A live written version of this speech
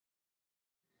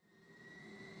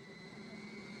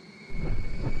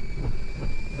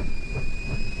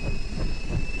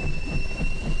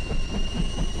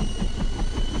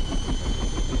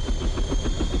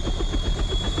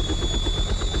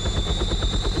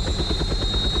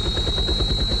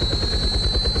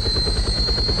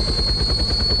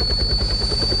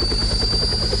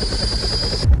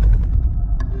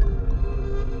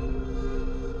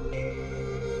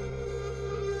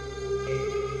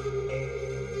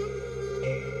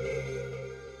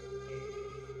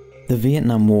The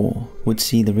Vietnam War would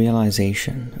see the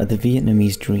realization of the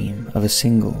Vietnamese dream of a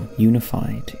single,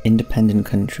 unified, independent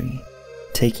country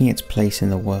taking its place in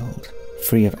the world,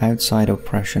 free of outside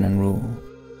oppression and rule.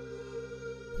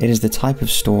 It is the type of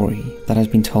story that has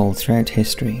been told throughout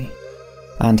history,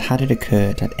 and had it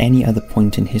occurred at any other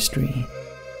point in history,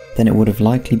 then it would have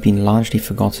likely been largely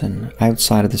forgotten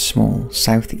outside of the small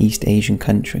Southeast Asian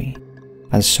country,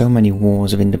 as so many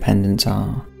wars of independence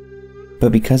are.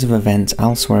 But because of events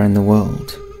elsewhere in the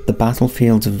world, the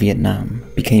battlefields of Vietnam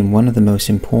became one of the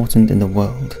most important in the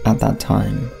world at that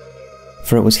time,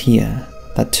 for it was here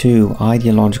that two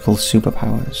ideological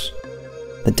superpowers,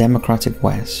 the democratic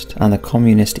West and the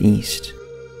communist East,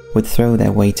 would throw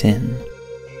their weight in.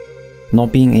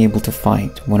 Not being able to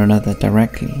fight one another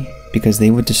directly because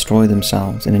they would destroy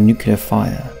themselves in a nuclear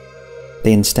fire,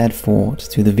 they instead fought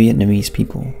through the Vietnamese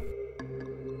people.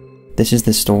 This is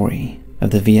the story of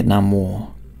the Vietnam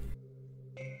War.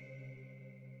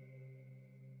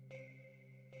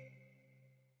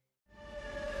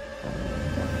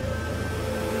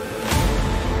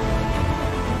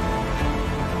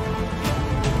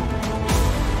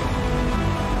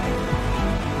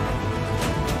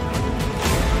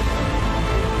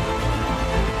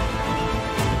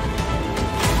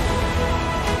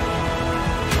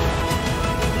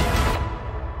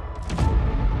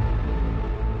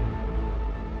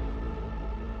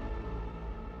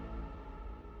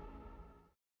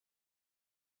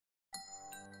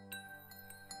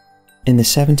 In the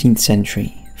 17th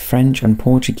century, French and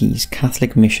Portuguese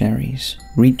Catholic missionaries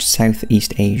reached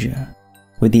Southeast Asia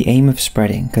with the aim of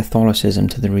spreading Catholicism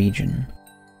to the region.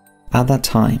 At that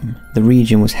time, the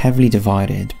region was heavily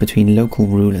divided between local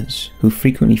rulers who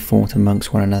frequently fought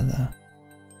amongst one another,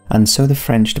 and so the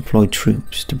French deployed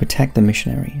troops to protect the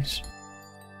missionaries.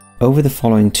 Over the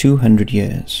following 200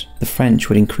 years, the French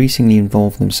would increasingly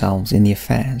involve themselves in the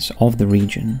affairs of the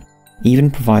region,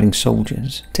 even providing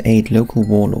soldiers to aid local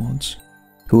warlords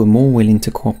who were more willing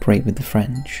to cooperate with the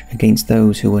French against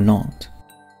those who were not.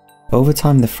 Over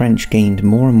time, the French gained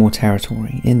more and more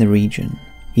territory in the region,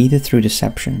 either through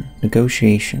deception,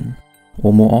 negotiation,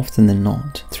 or more often than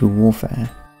not, through warfare.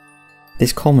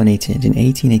 This culminated in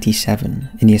 1887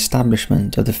 in the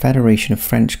establishment of the Federation of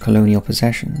French Colonial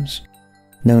Possessions,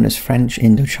 known as French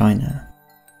Indochina.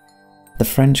 The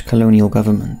French colonial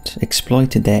government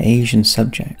exploited their Asian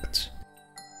subjects,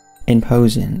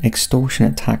 imposing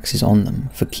extortionate taxes on them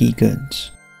for key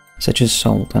goods, such as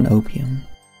salt and opium.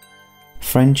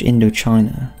 French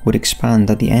Indochina would expand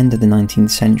at the end of the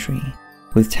 19th century,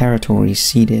 with territories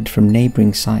ceded from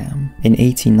neighbouring Siam in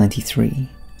 1893,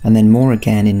 and then more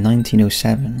again in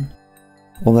 1907,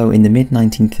 although in the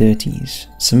mid-1930s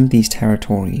some of these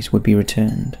territories would be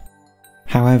returned.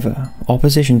 However,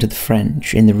 opposition to the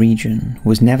French in the region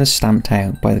was never stamped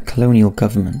out by the colonial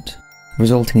government,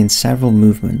 resulting in several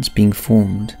movements being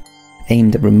formed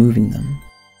aimed at removing them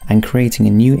and creating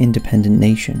a new independent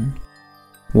nation.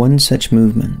 One such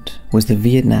movement was the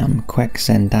Vietnam Quech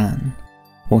Sen Dan,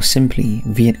 or simply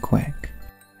Viet Quech.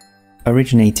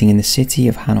 Originating in the city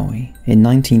of Hanoi in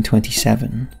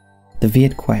 1927, the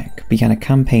Viet Quech began a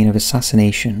campaign of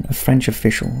assassination of French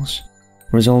officials,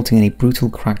 resulting in a brutal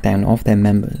crackdown of their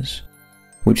members,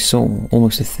 which saw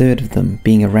almost a third of them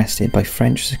being arrested by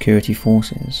French security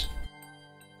forces.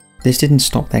 This didn't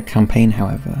stop their campaign,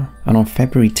 however, and on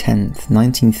February 10,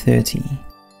 1930,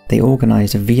 they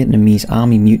organised a Vietnamese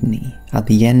army mutiny at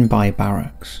the Yen Bai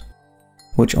barracks,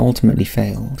 which ultimately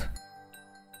failed.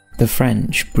 The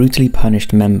French brutally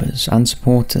punished members and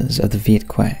supporters of the Viet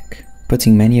Quech,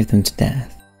 putting many of them to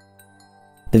death.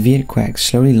 The Viet Quech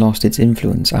slowly lost its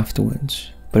influence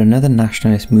afterwards, but another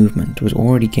nationalist movement was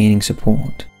already gaining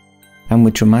support, and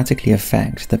would dramatically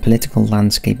affect the political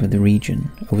landscape of the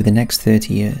region over the next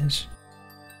 30 years.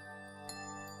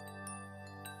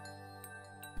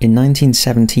 In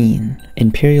 1917,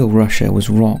 Imperial Russia was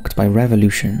rocked by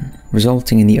revolution,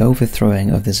 resulting in the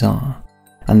overthrowing of the Tsar,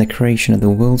 and the creation of the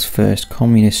world's first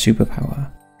communist superpower,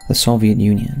 the Soviet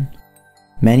Union.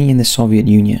 Many in the Soviet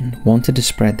Union wanted to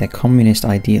spread their communist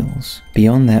ideals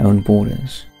beyond their own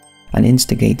borders and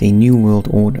instigate a new world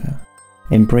order,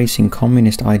 embracing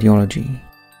communist ideology.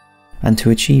 And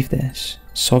to achieve this,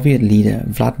 Soviet leader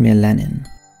Vladimir Lenin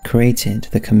created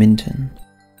the Comintern,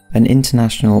 an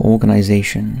international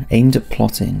organization aimed at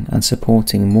plotting and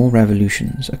supporting more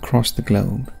revolutions across the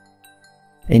globe.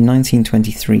 In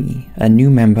 1923, a new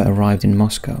member arrived in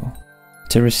Moscow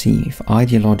to receive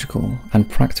ideological and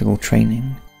practical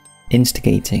training,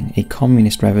 instigating a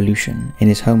communist revolution in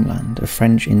his homeland of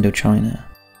French Indochina.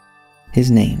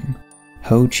 His name,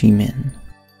 Ho Chi Minh.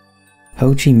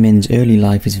 Ho Chi Minh's early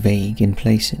life is vague in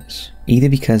places, either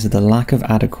because of the lack of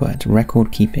adequate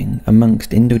record-keeping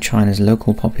amongst Indochina's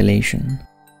local population,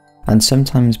 and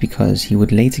sometimes because he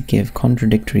would later give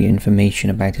contradictory information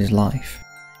about his life.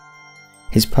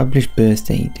 His published birth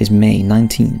date is May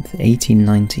 19,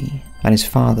 1890, and his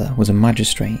father was a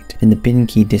magistrate in the Binh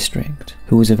Kỳ district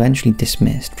who was eventually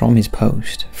dismissed from his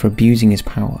post for abusing his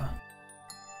power.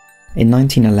 In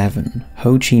 1911,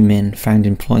 Ho Chi Minh found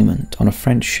employment on a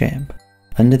French ship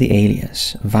under the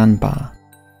alias Van Ba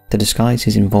to disguise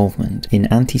his involvement in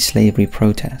anti-slavery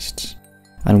protests,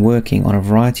 and working on a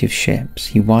variety of ships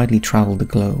he widely travelled the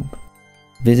globe,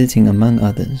 visiting among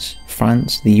others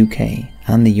France, the UK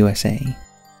and the USA.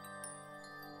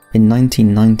 In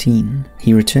 1919,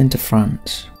 he returned to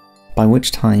France, by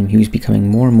which time he was becoming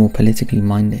more and more politically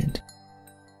minded.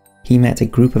 He met a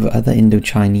group of other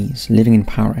Indo-Chinese living in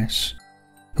Paris,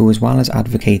 who, as well as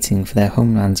advocating for their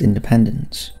homeland's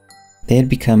independence, they had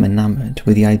become enamoured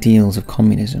with the ideals of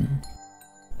communism.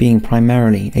 Being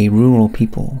primarily a rural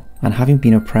people and having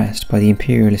been oppressed by the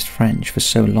imperialist French for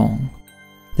so long,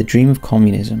 the dream of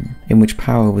communism, in which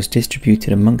power was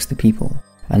distributed amongst the people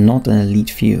and not an elite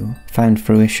few, found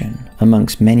fruition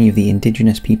amongst many of the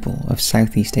indigenous people of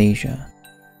Southeast Asia,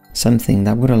 something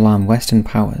that would alarm Western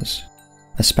powers,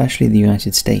 especially the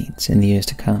United States, in the years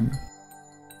to come.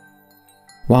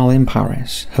 While in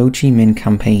Paris, Ho Chi Minh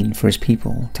campaigned for his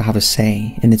people to have a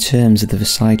say in the terms of the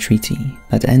Versailles Treaty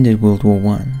that ended World War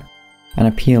I, and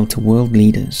appealed to world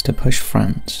leaders to push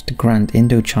France to grant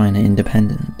Indochina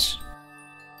independence.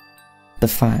 The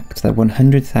fact that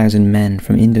 100,000 men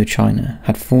from Indochina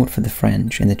had fought for the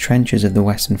French in the trenches of the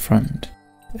Western Front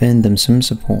earned them some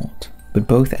support, but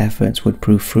both efforts would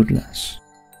prove fruitless,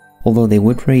 although they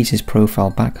would raise his profile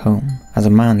back home as a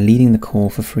man leading the call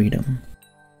for freedom.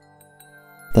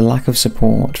 The lack of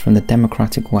support from the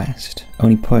democratic West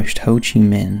only pushed Ho Chi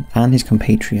Minh and his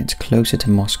compatriots closer to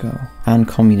Moscow and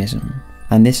communism,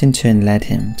 and this in turn led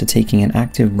him to taking an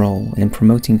active role in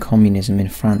promoting communism in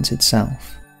France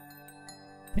itself.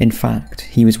 In fact,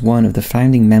 he was one of the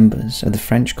founding members of the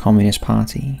French Communist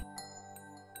Party.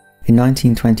 In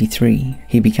 1923,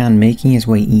 he began making his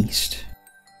way east,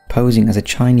 posing as a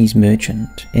Chinese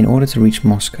merchant in order to reach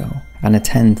Moscow and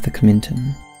attend the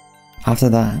Kuomintang. After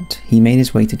that, he made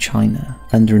his way to China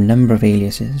under a number of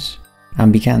aliases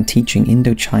and began teaching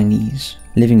Indo-Chinese,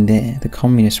 living there the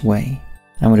communist way,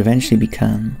 and would eventually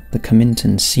become the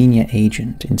Kuomintang's senior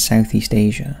agent in Southeast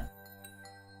Asia.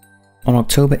 On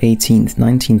October 18,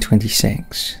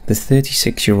 1926, the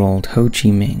 36-year-old Ho Chi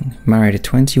Minh married a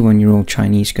 21-year-old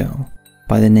Chinese girl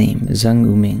by the name Zheng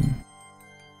Uming,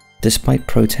 despite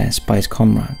protests by his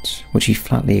comrades, which he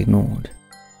flatly ignored.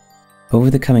 Over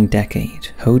the coming decade,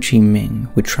 Ho Chi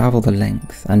Minh would travel the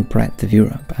length and breadth of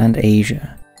Europe and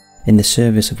Asia in the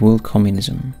service of world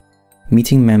communism,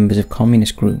 meeting members of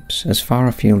communist groups as far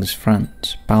afield as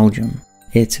France, Belgium,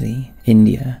 Italy,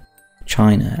 India,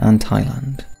 China and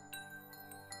Thailand.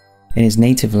 In his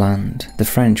native land, the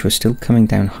French were still coming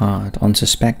down hard on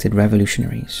suspected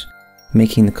revolutionaries,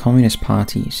 making the communist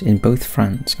parties in both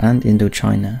France and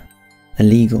Indochina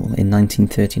illegal in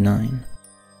 1939.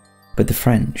 But the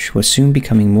French were soon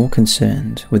becoming more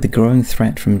concerned with the growing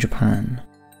threat from Japan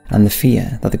and the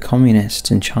fear that the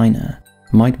communists in China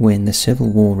might win the civil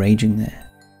war raging there.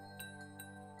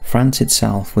 France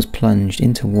itself was plunged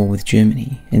into war with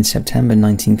Germany in September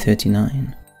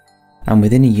 1939, and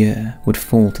within a year would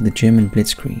fall to the German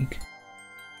blitzkrieg.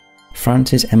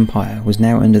 France's empire was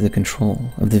now under the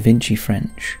control of the Vichy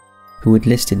French, who had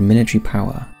listed military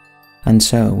power, and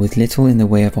so, with little in the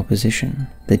way of opposition,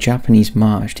 the Japanese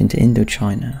marched into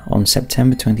Indochina on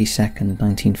September 22,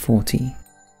 1940.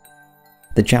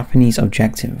 The Japanese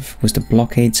objective was to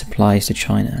blockade supplies to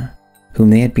China,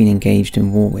 whom they had been engaged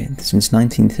in war with since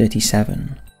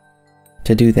 1937.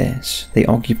 To do this, they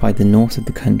occupied the north of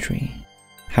the country.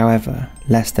 However,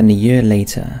 less than a year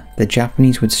later, the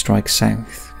Japanese would strike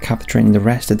south, capturing the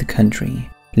rest of the country,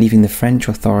 leaving the French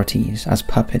authorities as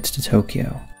puppets to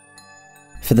Tokyo.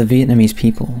 For the Vietnamese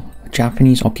people,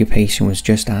 Japanese occupation was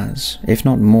just as, if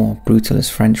not more, brutal as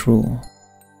French rule,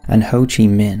 and Ho Chi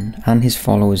Minh and his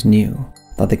followers knew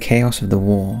that the chaos of the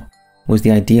war was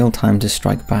the ideal time to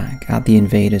strike back at the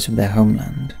invaders of their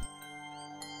homeland.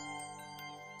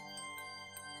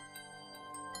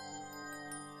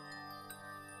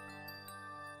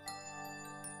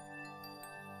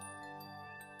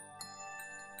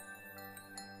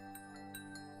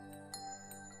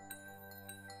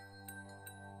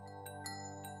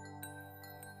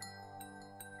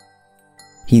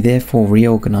 He therefore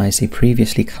reorganized a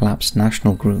previously collapsed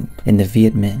national group in the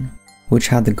Viet Minh, which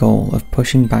had the goal of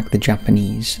pushing back the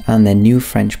Japanese and their new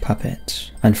French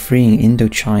puppets and freeing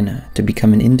Indochina to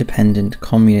become an independent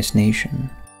communist nation.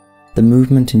 The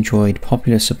movement enjoyed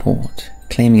popular support,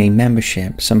 claiming a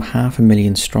membership some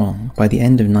 500,000 strong by the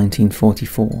end of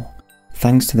 1944,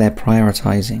 thanks to their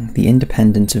prioritizing the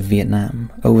independence of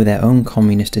Vietnam over their own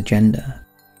communist agenda,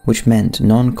 which meant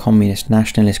non-communist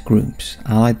nationalist groups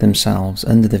allied themselves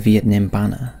under the Viet Minh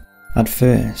banner. At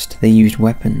first, they used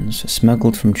weapons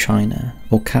smuggled from China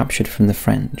or captured from the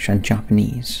French and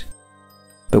Japanese.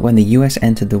 But when the US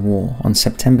entered the war on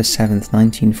September 7,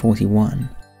 1941,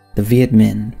 the Viet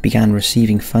Minh began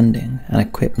receiving funding and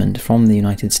equipment from the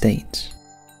United States.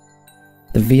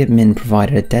 The Viet Minh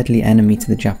provided a deadly enemy to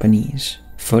the Japanese,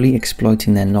 fully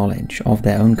exploiting their knowledge of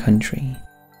their own country.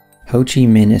 Ho Chi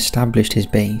Minh established his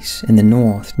base in the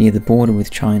north near the border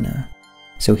with China,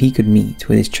 so he could meet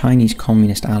with his Chinese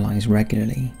communist allies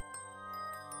regularly.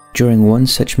 During one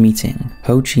such meeting,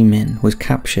 Ho Chi Minh was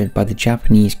captured by the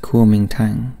Japanese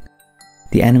Kuomintang,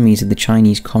 the enemies of the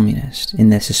Chinese communists in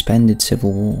their suspended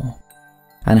civil war,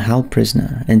 and held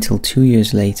prisoner until 2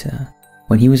 years later,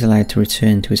 when he was allowed to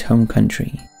return to his home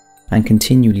country and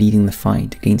continue leading the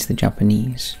fight against the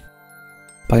Japanese.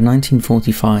 By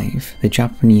 1945, the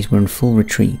Japanese were in full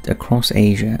retreat across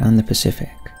Asia and the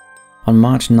Pacific. On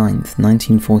March 9,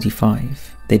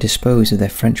 1945, they disposed of their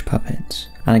French puppets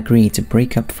and agreed to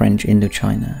break up French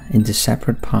Indochina into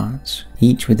separate parts,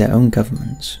 each with their own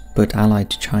governments, but allied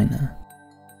to China.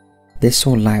 This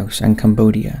saw Laos and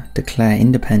Cambodia declare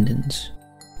independence,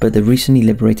 but the recently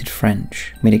liberated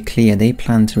French made it clear they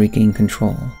planned to regain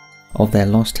control of their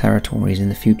lost territories in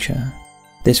the future.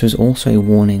 This was also a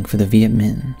warning for the Viet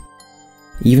Minh.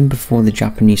 Even before the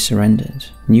Japanese surrendered,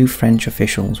 new French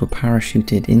officials were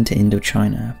parachuted into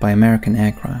Indochina by American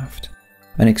aircraft,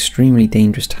 an extremely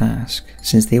dangerous task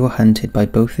since they were hunted by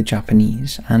both the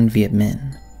Japanese and Viet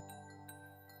Minh.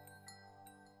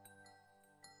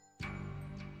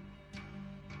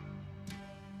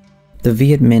 The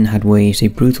Viet Minh had waged a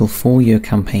brutal 4-year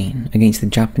campaign against the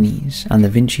Japanese and the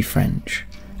Vichy French,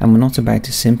 and were not about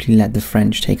to simply let the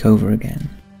French take over again.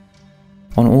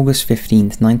 On August 15,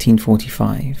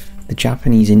 1945, the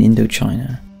Japanese in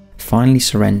Indochina finally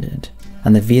surrendered,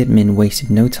 and the Viet Minh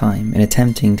wasted no time in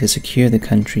attempting to secure the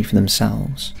country for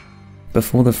themselves,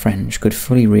 before the French could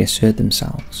fully reassert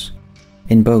themselves.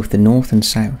 In both the north and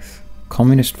south,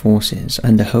 communist forces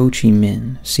under Ho Chi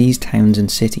Minh seized towns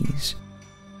and cities,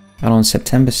 and on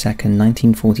September 2,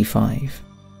 1945,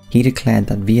 he declared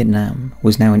that Vietnam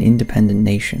was now an independent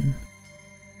nation.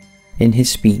 In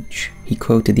his speech, he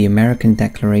quoted the American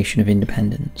Declaration of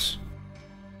Independence.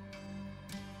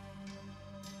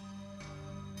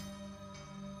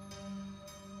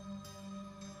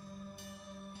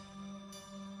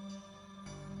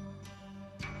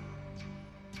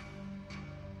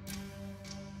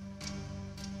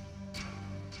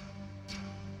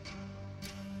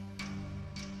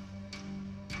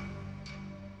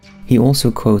 He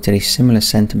also quoted a similar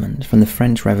sentiment from the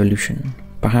French Revolution,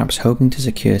 perhaps hoping to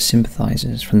secure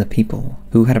sympathizers from the people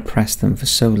who had oppressed them for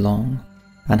so long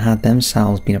and had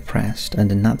themselves been oppressed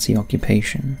under Nazi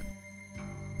occupation.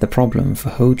 The problem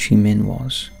for Ho Chi Minh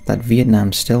was that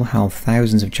Vietnam still held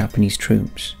thousands of Japanese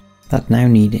troops that now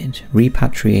needed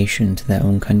repatriation to their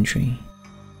own country.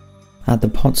 At the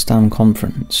Potsdam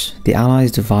Conference, the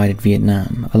Allies divided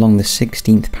Vietnam along the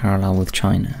 16th parallel with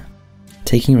China,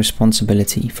 taking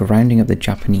responsibility for rounding up the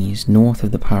Japanese north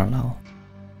of the parallel,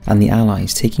 and the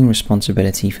Allies taking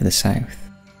responsibility for the south.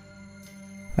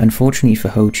 Unfortunately for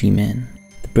Ho Chi Minh,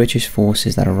 the British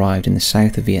forces that arrived in the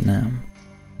south of Vietnam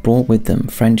brought with them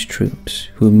French troops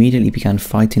who immediately began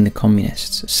fighting the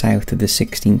communists south of the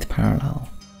 16th parallel.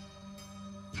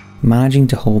 Managing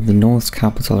to hold the north's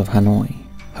capital of Hanoi,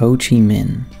 Ho Chi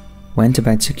Minh went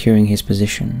about securing his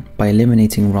position by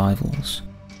eliminating rivals,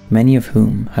 many of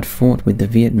whom had fought with the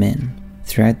Viet Minh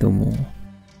throughout the war.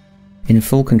 In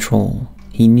full control,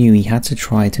 he knew he had to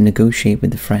try to negotiate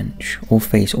with the French or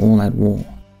face all-out war.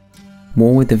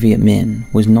 War with the Viet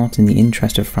Minh was not in the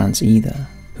interest of France either,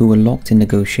 who were locked in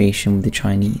negotiation with the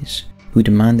Chinese, who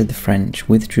demanded the French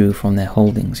withdrew from their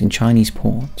holdings in Chinese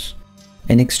ports,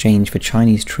 in exchange for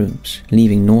Chinese troops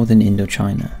leaving northern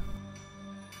Indochina.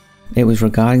 It was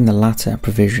regarding the latter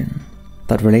provision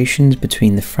that relations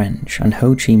between the French and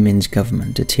Ho Chi Minh's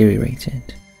government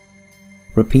deteriorated.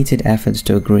 Repeated efforts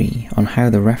to agree on how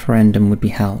the referendum would be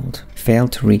held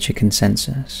failed to reach a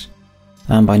consensus,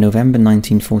 and by November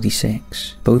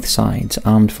 1946, both sides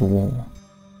armed for war.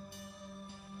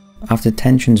 After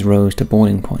tensions rose to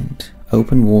boiling point,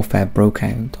 open warfare broke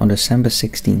out on December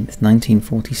 16,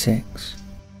 1946.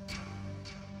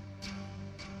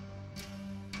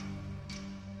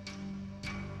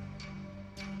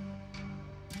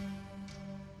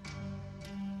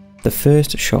 The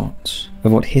first shots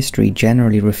of what history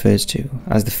generally refers to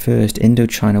as the First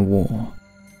Indochina War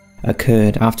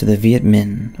occurred after the Viet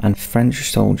Minh and French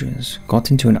soldiers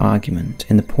got into an argument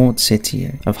in the port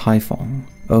city of Haiphong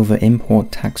over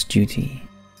import tax duty.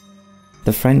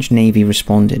 The French Navy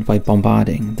responded by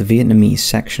bombarding the Vietnamese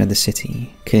section of the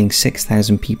city, killing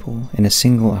 6,000 people in a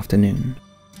single afternoon.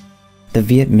 The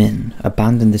Viet Minh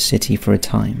abandoned the city for a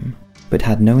time, but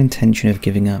had no intention of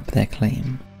giving up their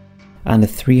claim, and a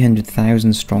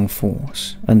 300,000 strong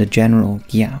force under General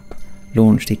Giap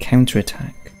launched a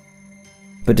counterattack.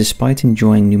 But despite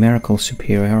enjoying numerical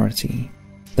superiority,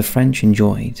 the French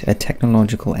enjoyed a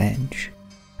technological edge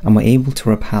and were able to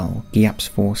repel Giap's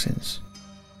forces.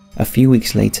 A few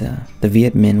weeks later, the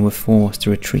Viet Minh were forced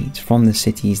to retreat from the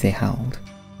cities they held,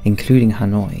 including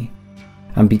Hanoi,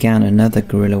 and began another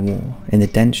guerrilla war in the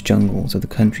dense jungles of the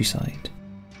countryside.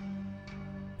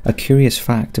 A curious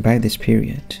fact about this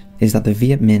period is that the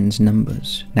Viet Minh's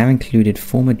numbers now included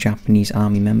former Japanese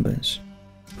army members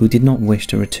who did not wish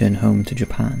to return home to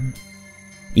Japan,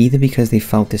 either because they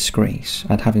felt disgrace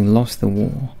at having lost the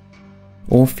war,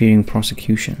 or fearing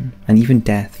prosecution and even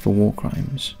death for war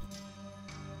crimes.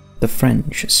 The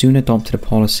French soon adopted a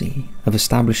policy of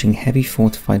establishing heavy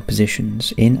fortified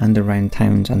positions in and around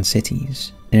towns and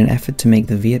cities in an effort to make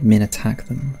the Viet Minh attack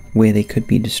them where they could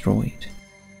be destroyed.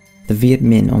 The Viet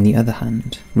Minh, on the other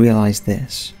hand, realized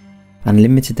this and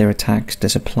limited their attacks to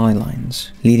supply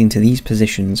lines, leading to these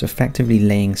positions effectively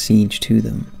laying siege to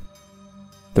them.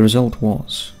 The result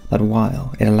was that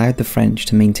while it allowed the French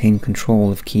to maintain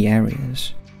control of key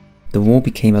areas, the war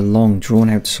became a long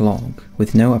drawn-out slog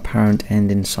with no apparent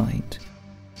end in sight.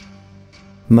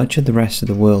 Much of the rest of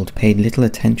the world paid little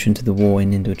attention to the war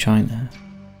in Indochina,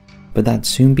 but that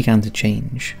soon began to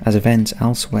change as events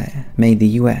elsewhere made the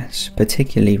US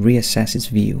particularly reassess its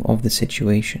view of the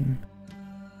situation.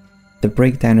 The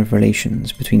breakdown of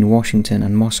relations between Washington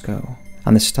and Moscow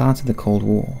and the start of the Cold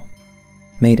War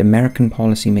made American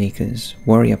policymakers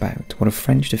worry about what a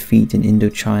French defeat in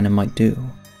Indochina might do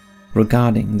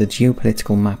regarding the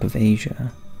geopolitical map of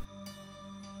Asia.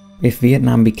 If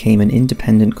Vietnam became an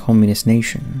independent communist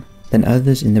nation, then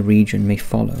others in the region may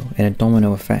follow in a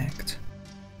domino effect.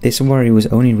 This worry was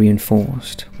only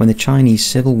reinforced when the Chinese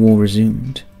Civil War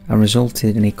resumed and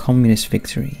resulted in a communist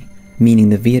victory, meaning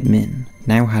the Viet Minh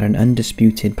now had an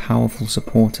undisputed powerful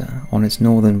supporter on its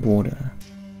northern border.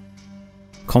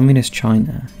 Communist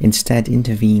China instead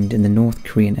intervened in the North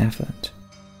Korean effort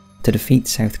to defeat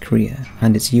South Korea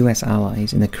and its US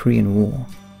allies in the Korean War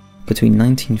between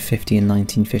 1950 and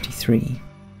 1953,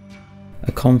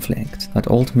 a conflict that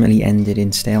ultimately ended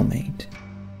in stalemate.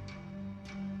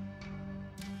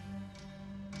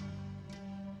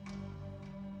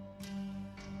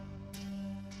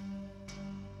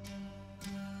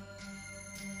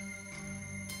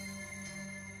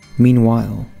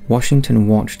 Meanwhile, Washington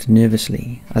watched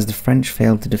nervously as the French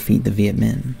failed to defeat the Viet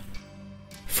Minh.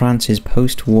 France's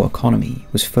post-war economy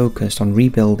was focused on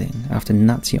rebuilding after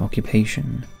Nazi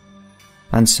occupation,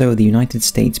 and so the United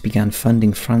States began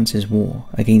funding France's war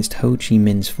against Ho Chi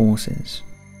Minh's forces.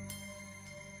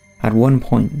 At one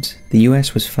point, the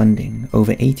US was funding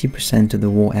over 80% of the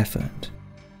war effort,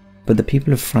 but the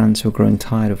people of France were growing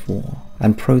tired of war,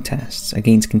 and protests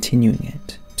against continuing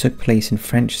it took place in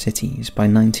French cities by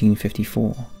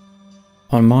 1954.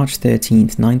 On March 13,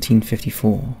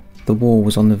 1954, the war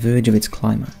was on the verge of its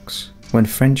climax, when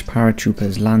French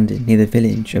paratroopers landed near the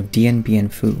village of Dien Bien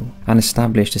Phu and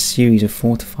established a series of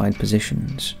fortified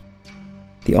positions.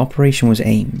 The operation was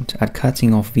aimed at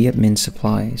cutting off Viet Minh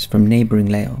supplies from neighbouring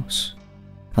Laos,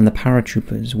 and the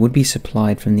paratroopers would be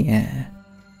supplied from the air.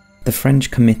 The French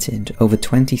committed over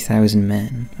 20,000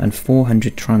 men and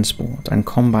 400 transport and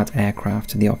combat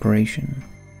aircraft to the operation,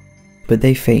 but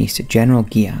they faced General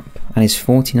Giap and his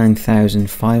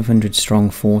 49,500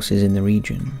 strong forces in the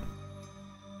region.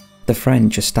 The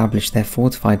French established their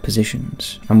fortified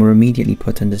positions and were immediately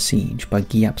put under siege by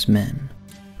Giap's men,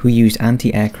 who used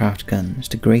anti-aircraft guns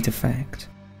to great effect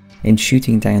in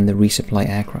shooting down the resupply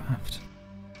aircraft.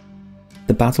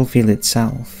 The battlefield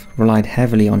itself relied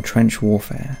heavily on trench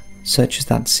warfare, such as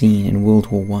that seen in World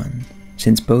War I,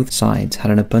 since both sides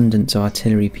had an abundance of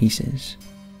artillery pieces.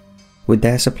 With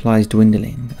their supplies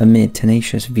dwindling amid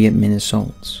tenacious Viet Minh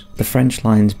assaults, the French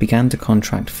lines began to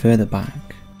contract further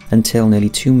back, until nearly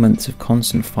 2 months of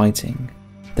constant fighting,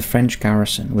 the French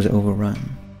garrison was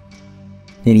overrun.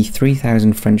 Nearly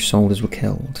 3,000 French soldiers were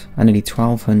killed, and nearly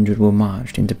 1,200 were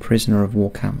marched into prisoner of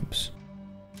war camps.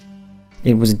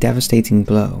 It was a devastating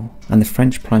blow, and the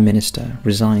French Prime Minister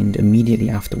resigned immediately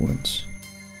afterwards,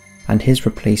 and his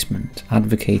replacement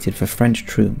advocated for French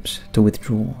troops to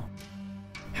withdraw.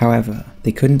 However,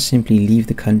 they couldn't simply leave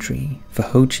the country for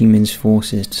Ho Chi Minh's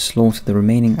forces to slaughter the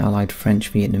remaining allied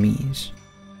French Vietnamese.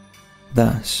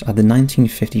 Thus, at the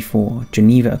 1954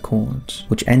 Geneva Accords,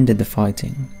 which ended the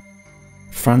fighting,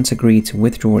 France agreed to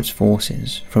withdraw its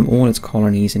forces from all its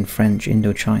colonies in French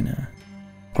Indochina,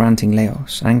 granting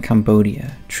Laos and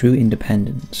Cambodia true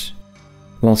independence,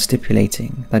 while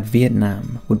stipulating that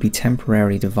Vietnam would be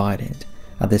temporarily divided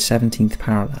at the 17th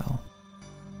parallel.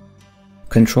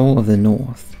 Control of the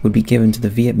north would be given to the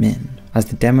Viet Minh as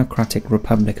the Democratic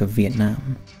Republic of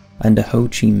Vietnam under Ho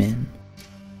Chi Minh,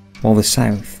 while the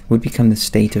south would become the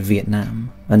state of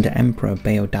Vietnam under Emperor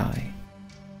Bao Dai.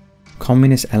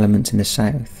 Communist elements in the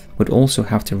south would also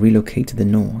have to relocate to the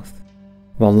north,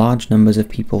 while large numbers of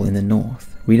people in the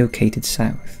north relocated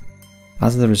south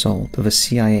as the result of a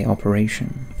CIA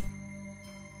operation.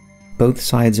 Both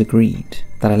sides agreed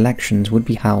that elections would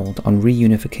be held on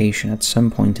reunification at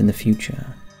some point in the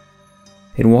future.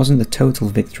 It wasn't the total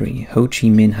victory Ho Chi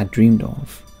Minh had dreamed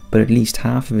of, but at least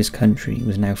half of his country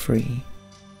was now free.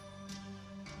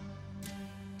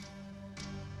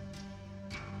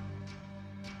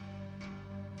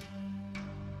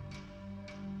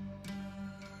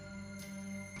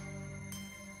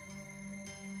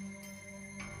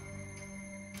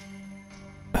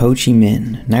 Ho Chi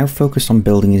Minh now focused on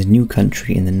building his new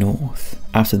country in the north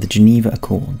after the Geneva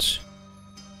Accords,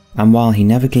 and while he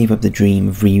never gave up the dream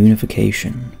of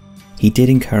reunification, he did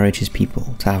encourage his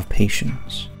people to have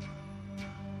patience.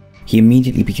 He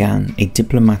immediately began a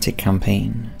diplomatic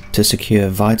campaign to secure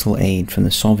vital aid from the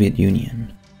Soviet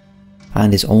Union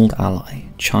and his old ally,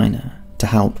 China, to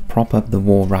help prop up the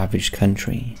war-ravaged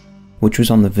country, which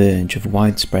was on the verge of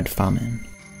widespread famine.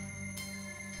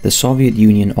 The Soviet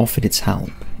Union offered its help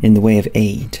in the way of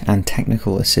aid and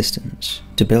technical assistance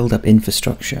to build up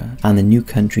infrastructure and the new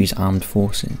country's armed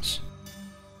forces.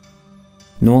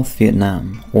 North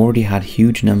Vietnam already had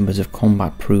huge numbers of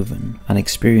combat-proven and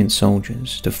experienced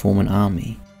soldiers to form an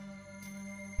army,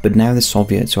 but now the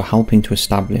Soviets were helping to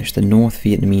establish the North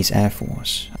Vietnamese Air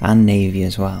Force and Navy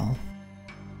as well.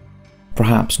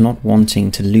 Perhaps not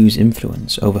wanting to lose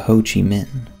influence over Ho Chi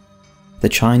Minh, the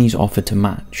Chinese offered to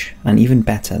match and even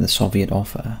better the Soviet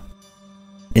offer.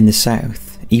 In the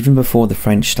south, even before the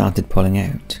French started pulling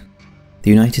out, the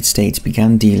United States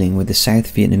began dealing with the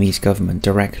South Vietnamese government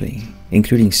directly,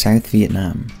 including South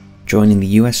Vietnam joining the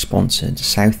US-sponsored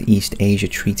Southeast Asia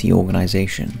Treaty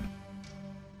Organization,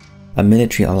 a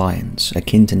military alliance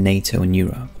akin to NATO in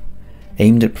Europe,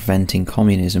 aimed at preventing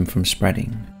communism from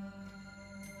spreading.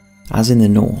 As in the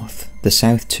north, the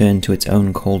south turned to its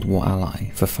own Cold War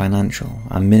ally for financial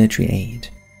and military aid,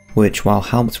 which, while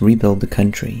helped rebuild the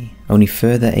country, only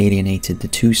further alienated the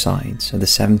two sides of the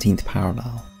 17th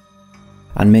parallel,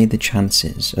 and made the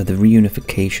chances of the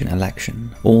reunification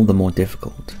election all the more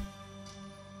difficult.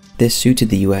 This suited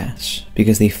the US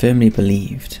because they firmly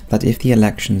believed that if the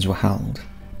elections were held,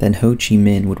 then Ho Chi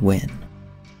Minh would win,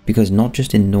 because not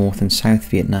just in North and South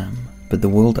Vietnam, but the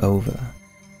world over,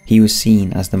 he was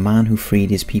seen as the man who freed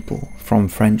his people from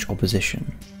French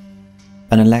opposition.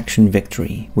 An election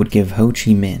victory would give Ho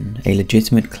Chi Minh a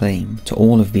legitimate claim to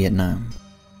all of Vietnam,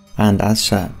 and as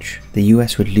such, the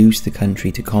US would lose the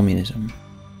country to communism,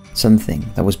 something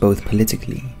that was both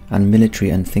politically and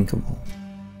military unthinkable.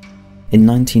 In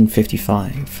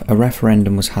 1955, a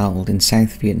referendum was held in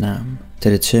South Vietnam to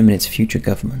determine its future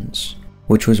governments,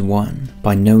 which was won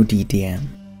by No Diem,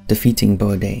 defeating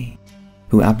Bo Day,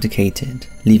 who abdicated,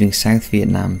 leaving South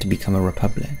Vietnam to become a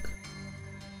republic.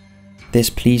 This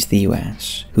pleased the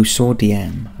US, who saw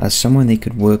Diem as someone they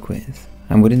could work with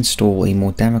and would install a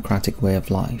more democratic way of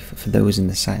life for those in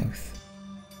the South.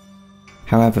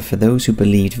 However, for those who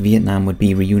believed Vietnam would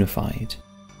be reunified,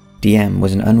 Diem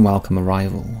was an unwelcome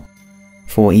arrival,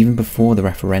 for even before the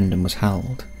referendum was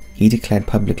held, he declared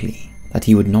publicly that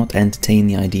he would not entertain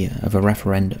the idea of a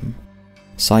referendum,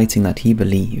 citing that he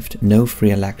believed no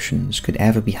free elections could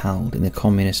ever be held in the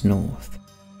communist North.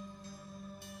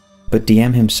 But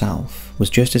Diem himself was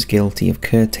just as guilty of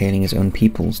curtailing his own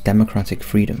people's democratic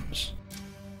freedoms.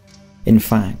 In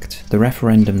fact, the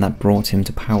referendum that brought him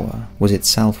to power was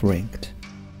itself rigged.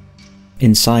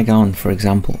 In Saigon, for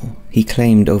example, he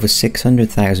claimed over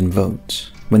 600,000 votes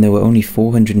when there were only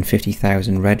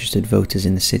 450,000 registered voters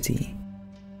in the city.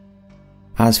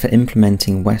 As for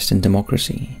implementing Western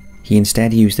democracy, he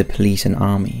instead used the police and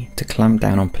army to clamp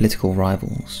down on political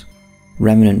rivals,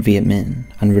 remnant Viet Minh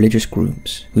and religious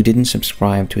groups who didn't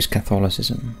subscribe to his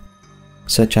Catholicism,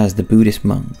 such as the Buddhist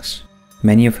monks,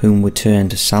 many of whom would turn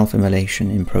to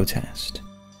self-immolation in protest.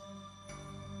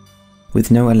 With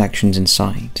no elections in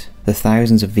sight, the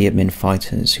thousands of Viet Minh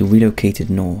fighters who relocated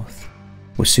north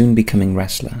were soon becoming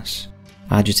restless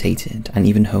agitated, and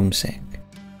even homesick.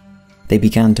 They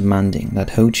began demanding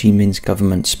that Ho Chi Minh's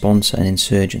government sponsor an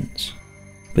insurgence,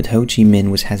 but Ho Chi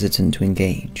Minh was hesitant to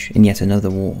engage in yet another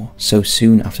war so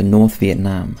soon after North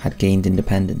Vietnam had gained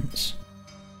independence.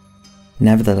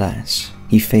 Nevertheless,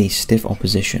 he faced stiff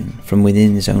opposition from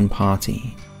within his own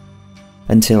party,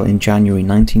 until in January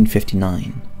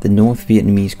 1959, the North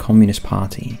Vietnamese Communist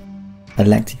Party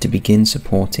elected to begin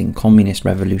supporting communist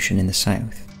revolution in the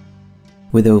south,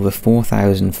 with over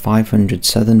 4,500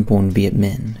 southern-born Viet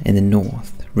Minh in the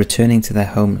north returning to their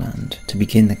homeland to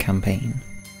begin the campaign,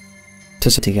 to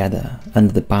sit together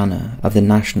under the banner of the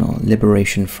National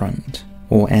Liberation Front,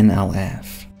 or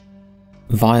NLF.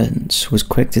 Violence was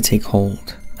quick to take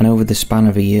hold, and over the span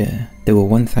of a year, there were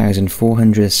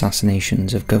 1,400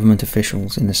 assassinations of government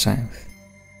officials in the south.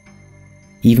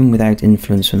 Even without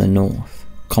influence from the north,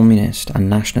 communist and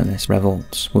nationalist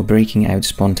revolts were breaking out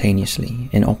spontaneously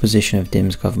in opposition of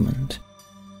Dim's government,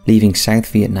 leaving South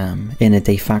Vietnam in a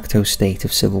de facto state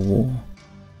of civil war.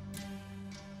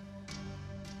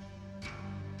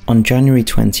 On January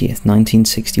 20th,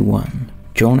 1961,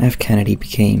 John F. Kennedy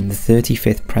became the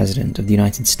 35th President of the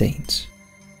United States,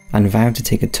 and vowed to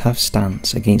take a tough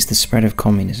stance against the spread of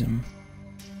communism.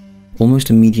 Almost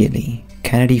immediately,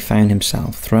 Kennedy found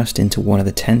himself thrust into one of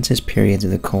the tensest periods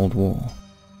of the Cold War,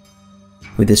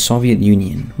 with the Soviet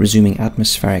Union resuming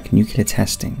atmospheric nuclear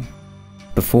testing,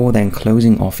 before then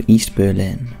closing off East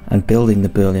Berlin and building the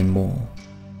Berlin Wall.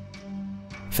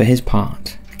 For his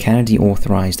part, Kennedy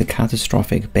authorized the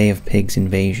catastrophic Bay of Pigs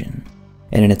invasion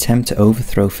in an attempt to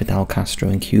overthrow Fidel Castro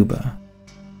in Cuba,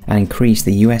 and increase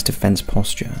the US defense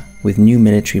posture with new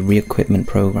military re-equipment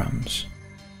programs.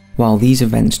 While these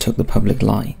events took the public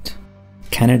light,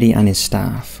 Kennedy and his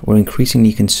staff were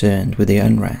increasingly concerned with the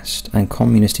unrest and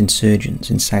communist insurgents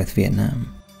in South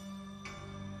Vietnam.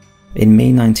 In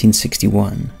May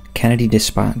 1961, Kennedy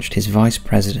dispatched his Vice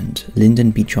President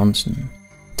Lyndon B. Johnson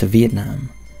to Vietnam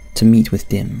to meet with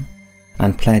Diem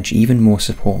and pledge even more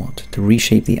support to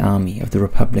reshape the Army of the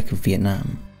Republic of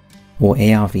Vietnam, or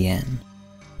ARVN,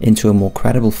 into a more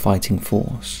credible fighting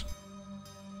force.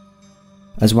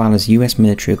 As well as US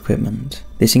military equipment,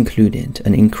 this included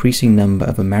an increasing number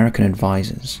of American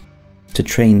advisors to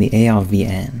train the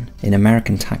ARVN in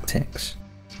American tactics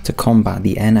to combat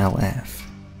the NLF,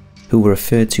 who were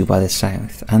referred to by the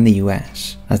South and the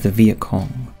US as the Viet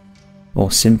Cong,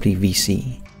 or simply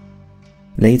VC.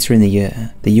 Later in the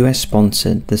year, the US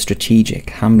sponsored the strategic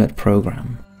Hamlet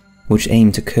program, which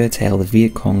aimed to curtail the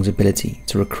Viet Cong's ability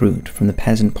to recruit from the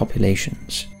peasant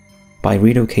populations by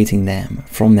relocating them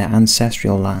from their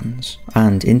ancestral lands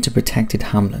and into protected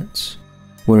hamlets,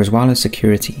 where as well as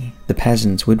security, the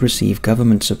peasants would receive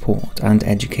government support and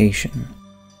education.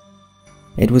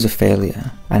 It was a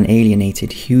failure and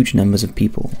alienated huge numbers of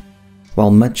people,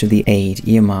 while much of the aid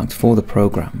earmarked for the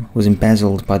program was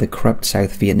embezzled by the corrupt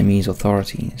South Vietnamese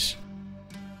authorities.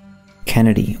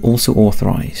 Kennedy also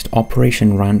authorized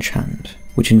Operation Ranch Hand,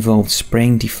 which involved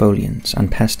spraying defoliants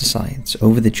and pesticides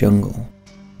over the jungle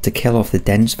to kill off the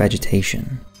dense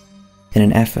vegetation, in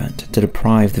an effort to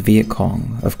deprive the Viet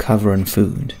Cong of cover and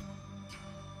food.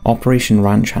 Operation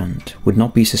Ranch Hand would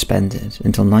not be suspended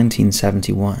until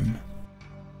 1971.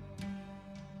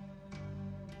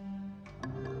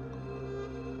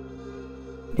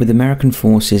 With American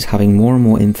forces having more and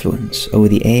more influence over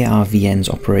the ARVN's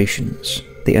operations,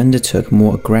 they undertook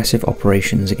more aggressive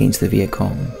operations against the Viet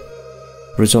Cong,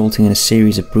 resulting in a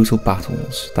series of brutal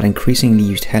battles that increasingly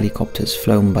used helicopters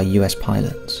flown by US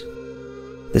pilots.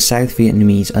 The South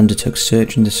Vietnamese undertook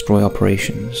search and destroy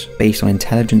operations based on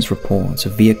intelligence reports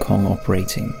of Viet Cong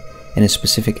operating in a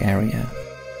specific area.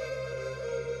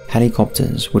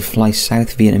 Helicopters would fly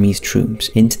South Vietnamese troops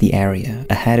into the area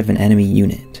ahead of an enemy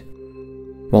unit,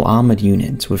 while armoured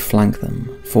units would flank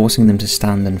them, forcing them to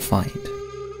stand and fight.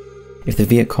 If the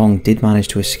Viet Cong did manage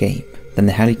to escape, then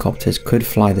the helicopters could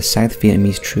fly the South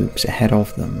Vietnamese troops ahead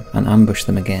of them and ambush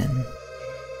them again.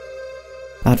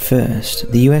 At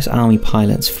first, the US Army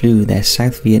pilots flew their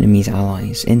South Vietnamese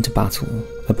allies into battle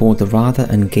aboard the rather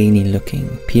ungainly-looking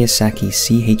Piasecki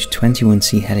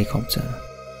CH-21C helicopter,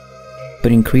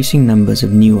 but increasing numbers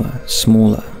of newer,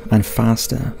 smaller and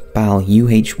faster BAL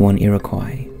UH-1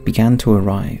 Iroquois began to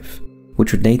arrive,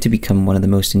 which would later become one of the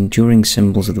most enduring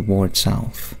symbols of the war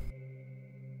itself.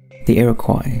 The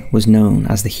Iroquois was known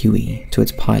as the Huey to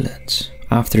its pilots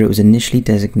after it was initially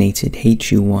designated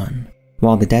HU-1.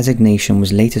 While the designation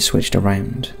was later switched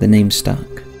around, the name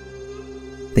stuck.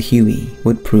 The Huey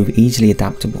would prove easily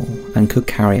adaptable and could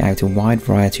carry out a wide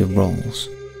variety of roles,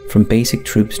 from basic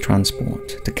troops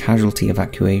transport to casualty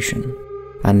evacuation,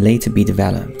 and later be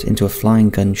developed into a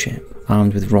flying gunship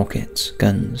armed with rockets,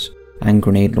 guns, and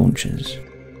grenade launchers.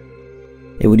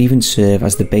 It would even serve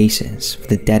as the basis for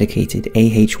the dedicated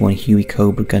AH-1 Huey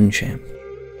Cobra gunship,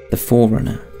 the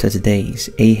forerunner to today's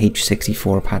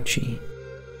AH-64 Apache.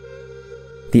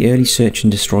 The early search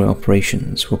and destroy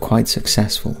operations were quite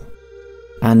successful,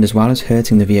 and as well as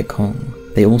hurting the Viet Cong,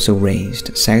 they also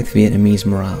raised South Vietnamese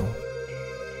morale.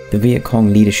 The Viet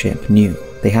Cong leadership knew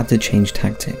they had to change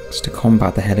tactics to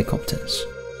combat the helicopters,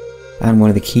 and one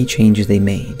of the key changes they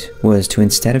made was to,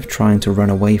 instead of trying to run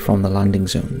away from the landing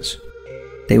zones,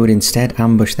 they would instead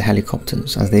ambush the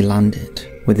helicopters as they landed,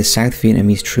 where the South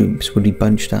Vietnamese troops would be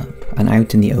bunched up and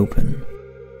out in the open,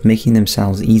 making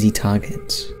themselves easy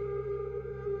targets.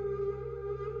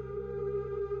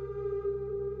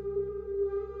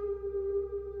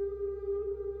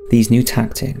 These new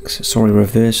tactics saw a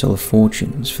reversal of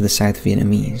fortunes for the South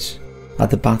Vietnamese at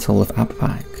the Battle of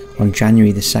Appapac on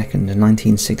January 2nd,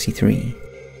 1963.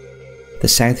 The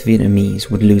South Vietnamese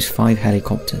would lose 5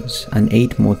 helicopters and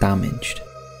 8 more damaged,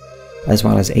 as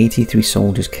well as 83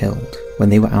 soldiers killed when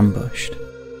they were ambushed.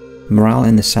 Morale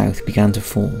in the South began to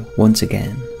fall once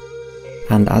again,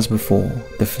 and as before,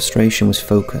 the frustration was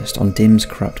focused on Dim's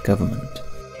corrupt government.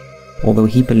 Although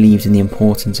he believed in the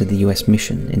importance of the US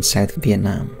mission in South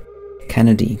Vietnam,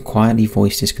 Kennedy quietly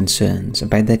voiced his concerns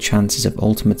about their chances of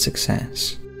ultimate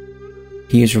success.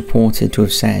 He is reported to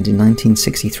have said in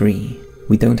 1963,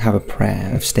 "We don't have a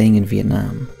prayer of staying in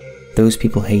Vietnam. Those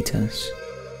people hate us."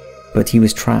 But he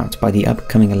was trapped by the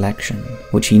upcoming election,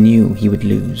 which he knew he would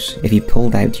lose if he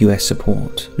pulled out US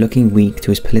support, looking weak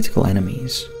to his political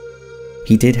enemies.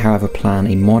 He did, however, plan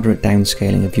a moderate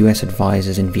downscaling of US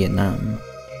advisors in Vietnam,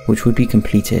 which would be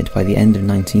completed by the end of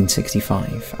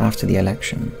 1965 after the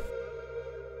election.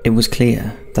 It was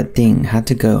clear that Ding had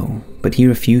to go, but he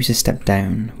refused to step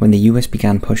down when the US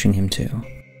began pushing him to.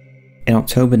 In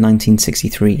October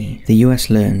 1963, the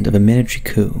US learned of a military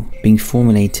coup being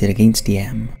formulated against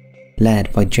Diem,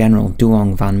 led by General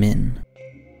Duong Van Minh.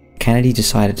 Kennedy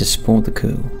decided to support the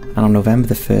coup, and on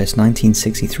November 1st,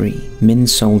 1963,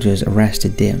 Minh's soldiers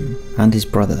arrested Diem and his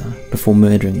brother before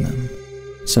murdering them,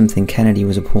 something Kennedy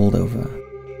was appalled over.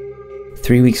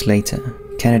 3 weeks later,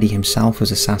 Kennedy himself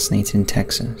was assassinated in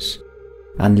Texas,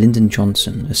 and Lyndon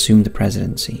Johnson assumed the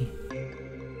presidency.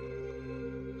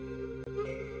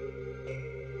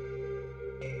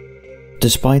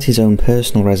 Despite his own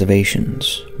personal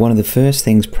reservations, one of the first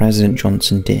things President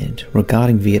Johnson did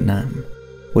regarding Vietnam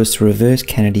was to reverse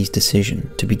Kennedy's decision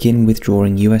to begin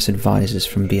withdrawing US advisors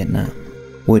from Vietnam,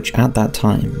 which at that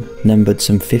time numbered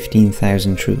some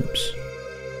 15,000 troops.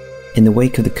 In the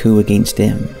wake of the coup against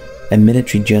Diem, a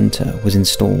military junta was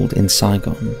installed in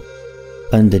Saigon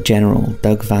under General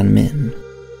Duong Van Minh,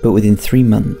 but within 3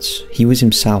 months he was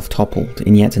himself toppled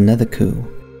in yet another coup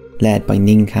led by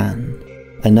Ninh Can,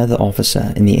 another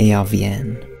officer in the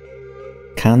ARVN.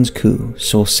 Can's coup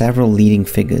saw several leading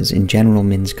figures in General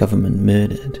Minh's government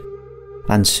murdered,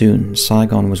 and soon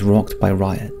Saigon was rocked by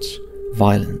riots,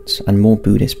 violence, and more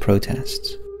Buddhist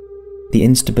protests. The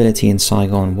instability in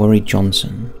Saigon worried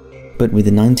Johnson, but with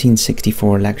the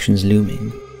 1964 elections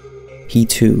looming, he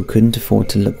too couldn't afford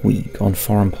to look weak on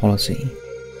foreign policy,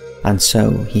 and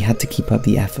so he had to keep up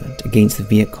the effort against the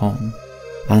Viet Cong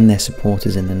and their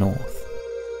supporters in the north.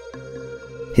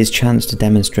 His chance to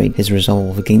demonstrate his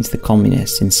resolve against the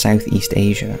communists in Southeast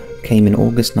Asia came in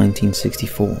August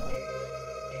 1964.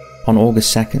 On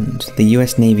August 2nd, the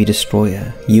US Navy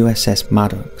destroyer USS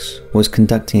Maddox was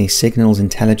conducting a signals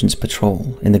intelligence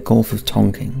patrol in the Gulf of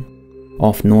Tonkin,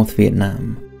 off North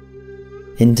Vietnam,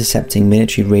 intercepting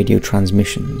military radio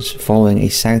transmissions following a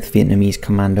South Vietnamese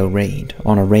commando raid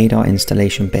on a radar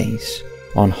installation base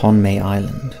on Hon Mae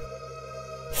Island.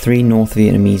 3 North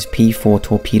Vietnamese P-4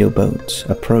 torpedo boats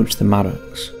approached the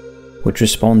Maddox, which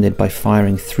responded by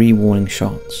firing 3 warning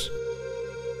shots.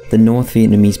 The North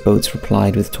Vietnamese boats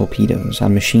replied with torpedoes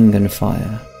and machine gun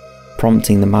fire,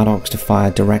 prompting the Maddox to fire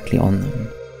directly on them.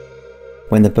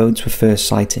 When the boats were first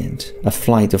sighted, a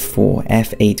flight of 4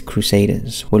 F-8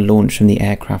 Crusaders were launched from the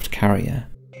aircraft carrier,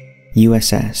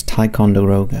 USS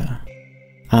Ticonderoga,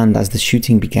 and as the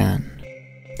shooting began,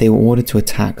 they were ordered to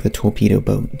attack the torpedo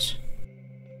boats.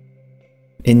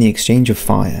 In the exchange of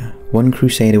fire, 1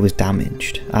 Crusader was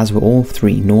damaged, as were all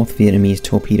 3 North Vietnamese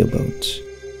torpedo boats,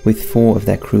 with 4 of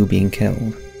their crew being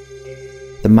killed.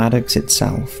 The Maddox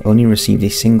itself only received a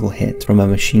single hit from a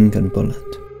machine gun bullet.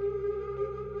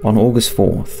 On August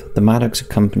 4th, the Maddox,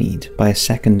 accompanied by a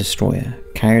second destroyer,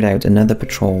 carried out another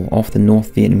patrol off the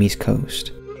North Vietnamese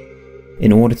coast,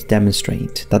 in order to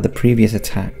demonstrate that the previous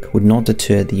attack would not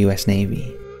deter the US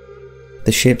Navy.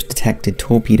 The ships detected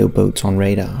torpedo boats on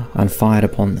radar and fired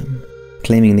upon them,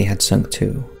 claiming they had sunk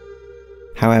too.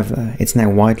 However, it's now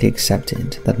widely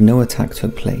accepted that no attack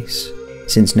took place,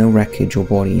 since no wreckage or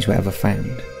bodies were ever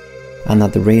found, and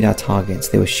that the radar targets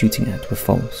they were shooting at were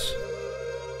false,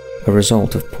 a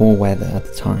result of poor weather at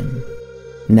the time.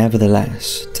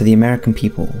 Nevertheless, to the American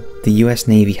people, the US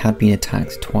Navy had been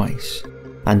attacked twice,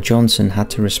 and Johnson had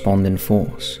to respond in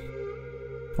force.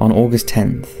 On August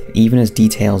 10th, even as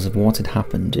details of what had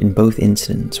happened in both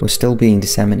incidents were still being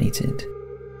disseminated,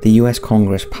 the US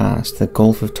Congress passed the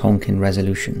Gulf of Tonkin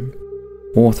Resolution,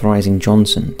 authorizing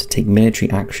Johnson to take military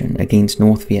action against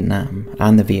North Vietnam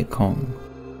and the Viet Cong.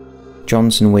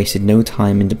 Johnson wasted no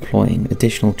time in deploying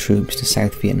additional troops to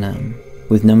South Vietnam,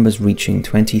 with numbers reaching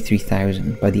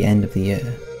 23,000 by the end of the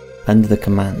year, under the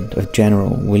command of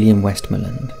General William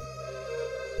Westmoreland.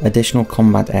 Additional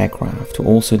combat aircraft were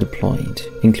also deployed,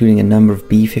 including a number of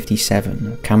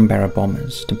B-57 Canberra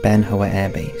bombers to Ben Hoa Air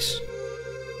Base.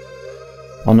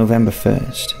 On November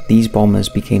 1st, these bombers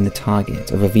became the target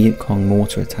of a Viet Cong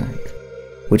mortar attack,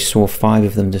 which saw 5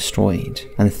 of them destroyed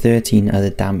and 13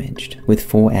 other damaged, with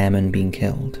 4 airmen being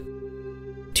killed.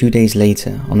 2 days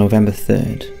later, on November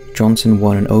 3rd, Johnson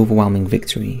won an overwhelming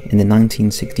victory in the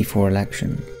 1964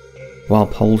 election, while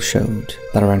polls showed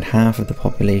that around half of the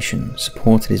population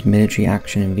supported his military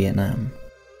action in Vietnam.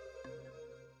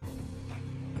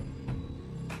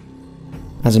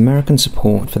 As American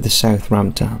support for the South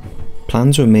ramped up,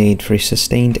 plans were made for a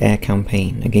sustained air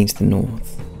campaign against the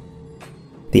North.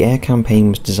 The air campaign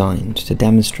was designed to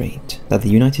demonstrate that the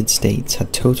United States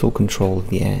had total control of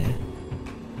the air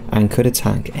and could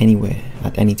attack anywhere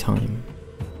at any time.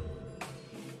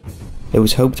 It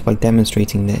was hoped by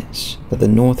demonstrating this that the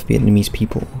North Vietnamese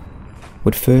people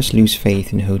would first lose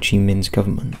faith in Ho Chi Minh's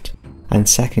government, and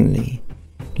secondly,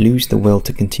 lose the will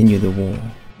to continue the war.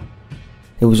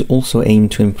 It was also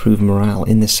aimed to improve morale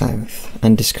in the South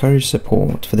and discourage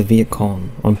support for the Viet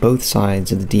Cong on both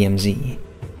sides of the DMZ.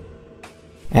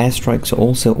 Airstrikes were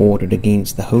also ordered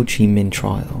against the Ho Chi Minh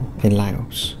Trail in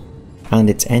Laos and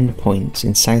its endpoints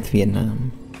in South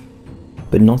Vietnam,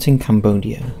 but not in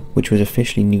Cambodia, which was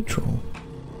officially neutral.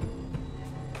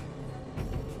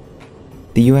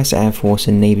 The US Air Force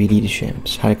and Navy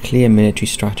leaderships had a clear military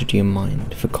strategy in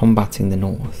mind for combating the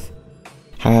North.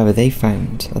 However, they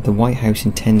found that the White House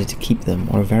intended to keep them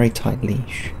on a very tight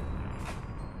leash.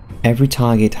 Every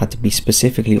target had to be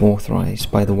specifically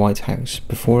authorized by the White House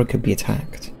before it could be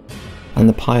attacked, and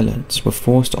the pilots were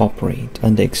forced to operate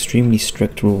under extremely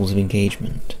strict rules of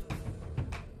engagement.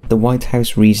 The White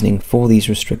House reasoning for these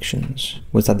restrictions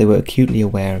was that they were acutely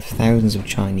aware of thousands of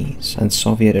Chinese and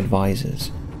Soviet advisors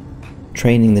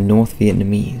training the North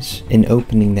Vietnamese in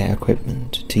opening their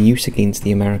equipment to use against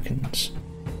the Americans.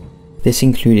 This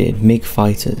included MiG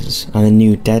fighters and the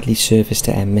new deadly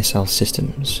surface-to-air missile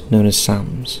systems known as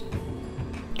SAMs.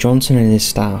 Johnson and his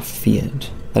staff feared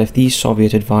that if these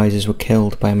Soviet advisors were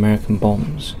killed by American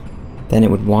bombs, then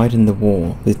it would widen the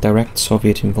war with direct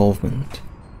Soviet involvement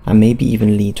and maybe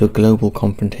even lead to a global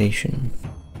confrontation.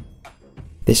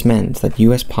 This meant that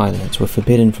US pilots were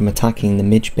forbidden from attacking the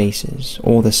MiG bases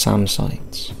or the SAM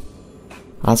sites.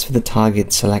 As for the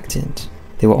targets selected,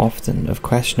 they were often of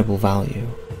questionable value,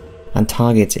 and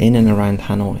targets in and around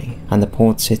Hanoi and the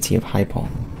port city of Haiphong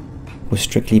were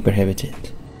strictly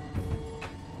prohibited.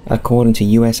 According to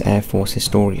US Air Force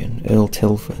historian Earl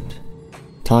Tilford,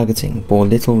 targeting bore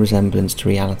little resemblance to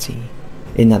reality,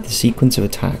 in that the sequence of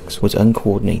attacks was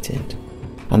uncoordinated,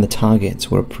 and the targets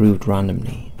were approved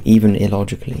randomly, even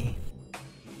illogically.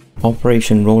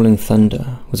 Operation Rolling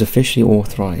Thunder was officially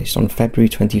authorized on February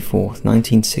 24,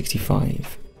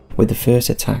 1965, with the first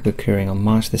attack occurring on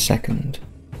March 2nd,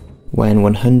 when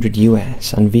 100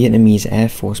 US and Vietnamese Air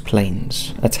Force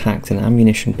planes attacked an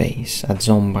ammunition base at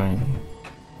Dom Bang.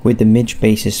 With the MiG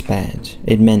bases spared,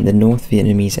 it meant the North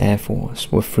Vietnamese Air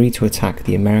Force were free to attack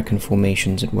the American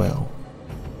formations at will.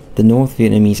 The North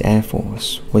Vietnamese Air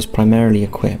Force was primarily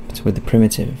equipped with the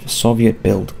primitive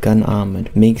Soviet-built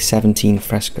gun-armoured MiG-17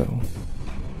 Fresco,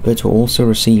 but were also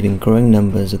receiving growing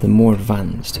numbers of the more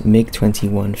advanced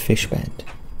MiG-21 Fishbed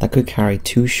that could carry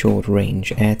 2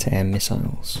 short-range air-to-air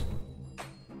missiles.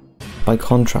 By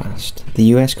contrast, the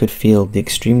US could field the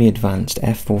extremely advanced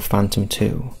F-4 Phantom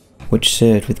II, which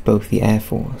served with both the Air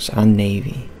Force and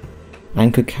Navy,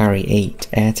 and could carry 8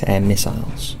 air-to-air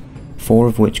missiles, 4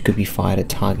 of which could be fired at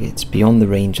targets beyond the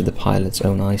range of the pilot's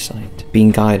own eyesight,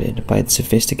 being guided by its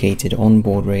sophisticated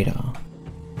onboard radar.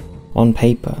 On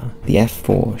paper, the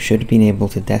F-4 should have been able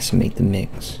to decimate the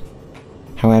MiGs.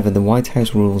 However, the White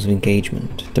House rules of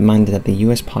engagement demanded that the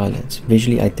US pilots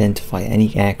visually identify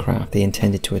any aircraft they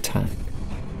intended to attack,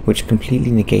 which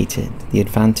completely negated the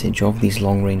advantage of these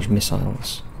long-range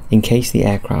missiles, in case the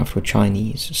aircraft were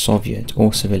Chinese, Soviet,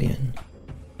 or civilian.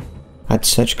 At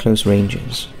such close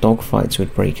ranges, dogfights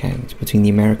would break out between the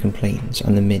American planes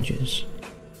and the midges.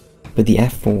 But the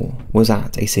F-4 was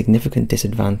at a significant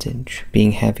disadvantage,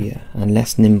 being heavier and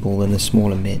less nimble than the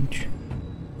smaller midge.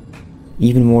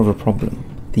 Even more of a problem,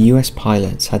 the US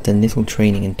pilots had done little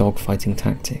training in dogfighting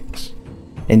tactics,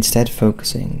 instead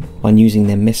focusing on using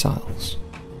their missiles.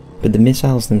 But the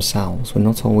missiles themselves were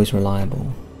not always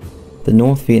reliable. The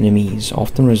North Vietnamese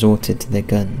often resorted to their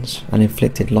guns and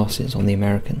inflicted losses on the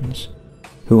Americans,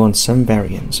 who on some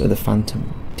variants of the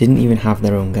Phantom didn't even have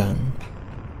their own gun.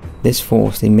 This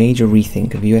forced a major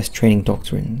rethink of US training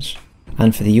doctrines,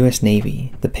 and for the US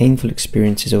Navy, the painful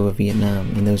experiences over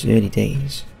Vietnam in those early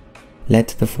days led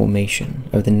to the formation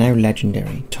of the now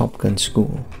legendary Top Gun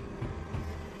School.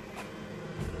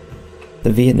 The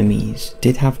Vietnamese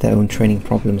did have their own training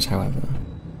problems, however,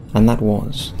 and that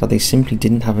was that they simply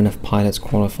didn't have enough pilots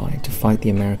qualified to fight the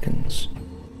Americans.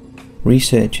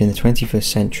 Research in the 21st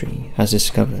century has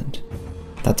discovered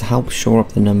that to help shore up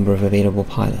the number of available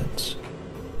pilots,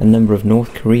 a number of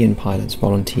North Korean pilots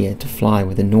volunteered to fly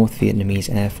with the North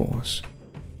Vietnamese Air Force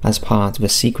as part of a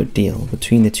secret deal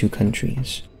between the two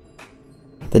countries.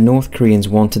 The North Koreans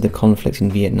wanted the conflict in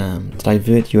Vietnam to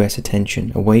divert US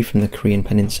attention away from the Korean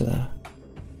peninsula,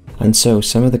 and so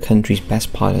some of the country's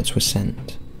best pilots were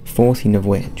sent, 14 of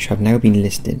which have now been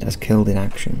listed as killed in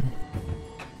action.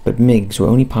 But MiGs were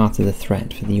only part of the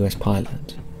threat for the US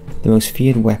pilot. The most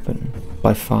feared weapon,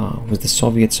 by far, was the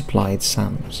Soviet-supplied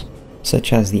SAMs,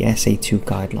 such as the SA-2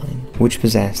 guideline, which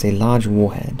possessed a large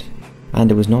warhead, and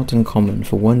it was not uncommon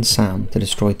for one SAM to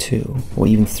destroy 2 or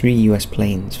even 3 US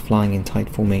planes flying in tight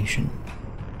formation.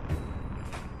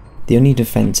 The only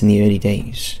defense in the early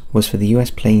days was for the US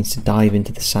planes to dive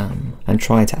into the SAM and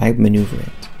try to outmaneuver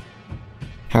it.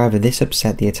 However, this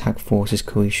upset the attack force's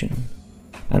cohesion,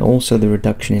 and also the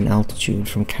reduction in altitude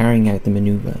from carrying out the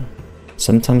maneuver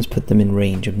sometimes put them in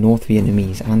range of North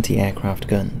Vietnamese anti-aircraft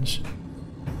guns.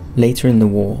 Later in the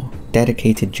war,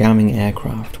 dedicated jamming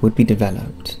aircraft would be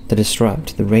developed to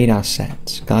disrupt the radar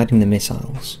sets guiding the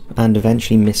missiles, and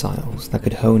eventually missiles that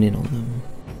could hone in on them.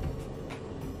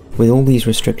 With all these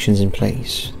restrictions in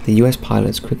place, the US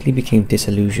pilots quickly became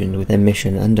disillusioned with their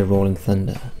mission under Rolling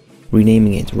Thunder,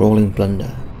 renaming it Rolling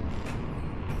Blunder.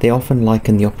 They often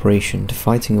likened the operation to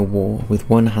fighting a war with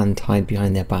one hand tied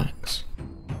behind their backs.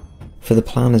 For the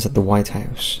planners at the White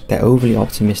House, their overly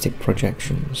optimistic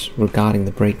projections regarding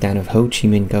the breakdown of Ho Chi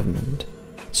Minh government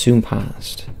soon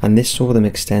passed, and this saw them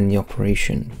extend the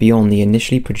operation beyond the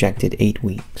initially projected 8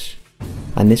 weeks,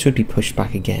 and this would be pushed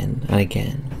back again and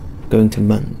again, going to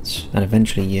months and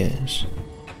eventually years.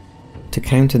 To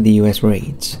counter the US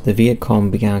raids, the Viet Cong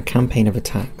began a campaign of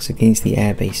attacks against the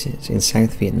air bases in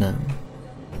South Vietnam,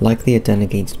 like they had done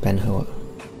against Ben Hoa.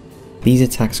 These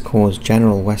attacks caused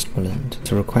General Westmoreland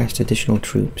to request additional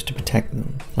troops to protect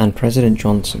them, and President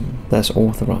Johnson thus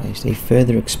authorized a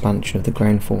further expansion of the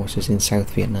ground forces in South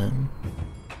Vietnam.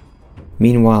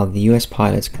 Meanwhile, the US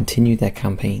pilots continued their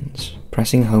campaigns,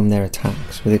 pressing home their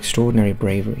attacks with extraordinary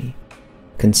bravery,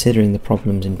 considering the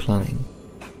problems in planning.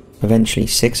 Eventually,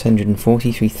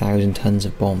 643,000 tons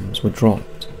of bombs were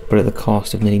dropped, but at the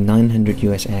cost of nearly 900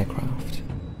 US aircraft.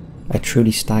 A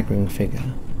truly staggering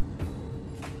figure.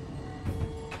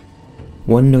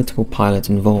 One notable pilot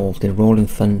involved in Rolling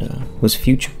Thunder was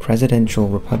future presidential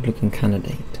Republican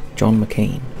candidate John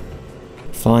McCain,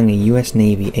 flying a US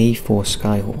Navy A-4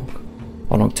 Skyhawk.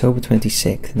 On October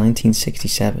 26,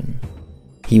 1967,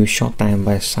 he was shot down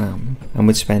by a SAM and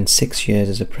would spend 6 years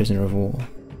as a prisoner of war.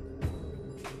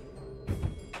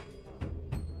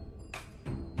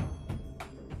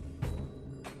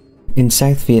 In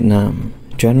South Vietnam,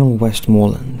 General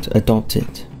Westmoreland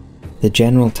adopted the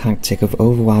general tactic of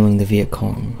overwhelming the Viet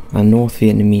Cong and North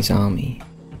Vietnamese army,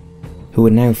 who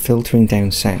were now filtering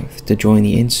down south to join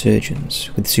the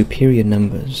insurgents with superior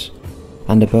numbers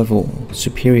and, above all,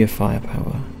 superior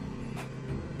firepower.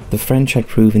 The French had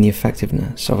proven the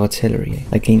effectiveness of artillery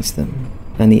against them,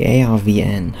 and the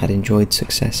ARVN had enjoyed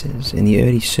successes in the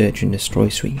early search and destroy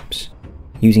sweeps,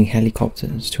 using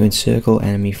helicopters to encircle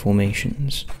enemy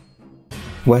formations.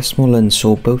 Westmoreland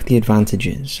saw both the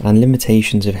advantages and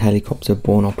limitations of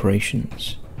helicopter-borne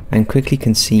operations, and quickly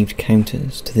conceived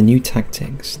counters to the new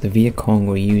tactics the Viet Cong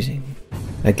were using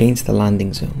against the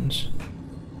landing zones.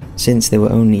 Since there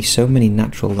were only so many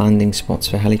natural landing spots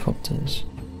for helicopters,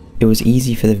 it was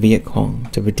easy for the Viet Cong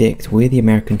to predict where the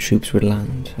American troops would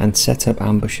land and set up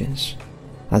ambushes,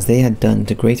 as they had done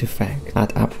to great effect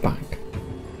at Ap Bac.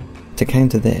 To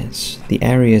counter this, the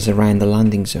areas around the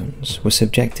landing zones were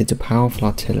subjected to powerful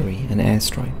artillery and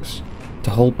airstrikes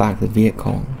to hold back the Viet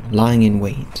Cong lying in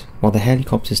wait while the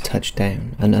helicopters touched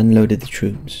down and unloaded the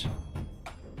troops.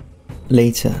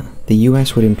 Later, the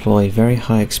US would employ very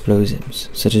high explosives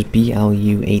such as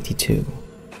BLU-82,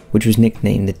 which was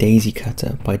nicknamed the Daisy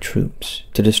Cutter by troops,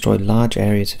 to destroy large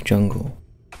areas of jungle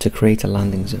to create a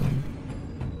landing zone.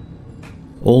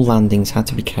 All landings had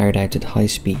to be carried out at high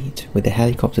speed, with the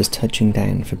helicopters touching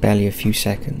down for barely a few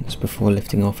seconds before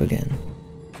lifting off again.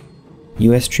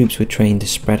 US troops were trained to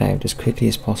spread out as quickly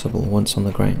as possible once on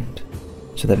the ground,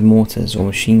 so that mortars or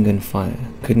machine gun fire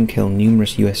couldn't kill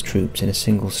numerous US troops in a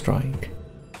single strike.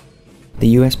 The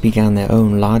US began their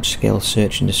own large-scale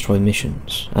search and destroy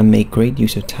missions, and made great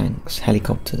use of tanks,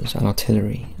 helicopters and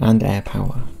artillery, and air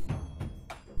power.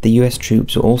 The US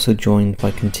troops were also joined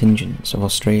by contingents of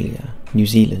Australia, New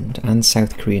Zealand and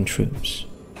South Korean troops,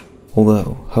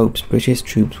 although hopes British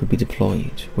troops would be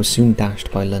deployed were soon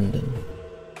dashed by London.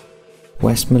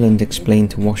 Westmoreland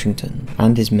explained to Washington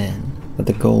and his men that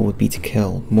the goal would be to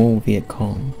kill more Viet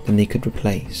Cong than they could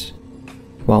replace,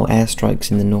 while airstrikes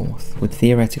in the north would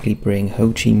theoretically bring Ho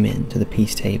Chi Minh to the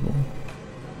peace table.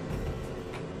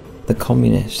 The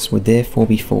Communists would therefore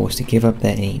be forced to give up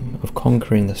their aim of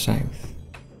conquering the south.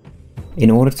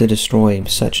 In order to destroy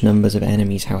such numbers of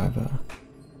enemies, however,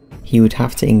 he would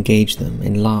have to engage them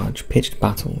in large, pitched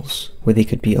battles where they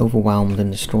could be overwhelmed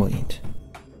and destroyed.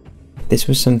 This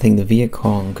was something the Viet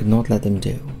Cong could not let them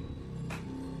do.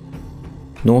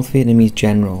 North Vietnamese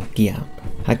General Giap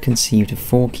had conceived of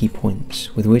 4 key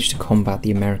points with which to combat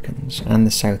the Americans and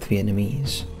the South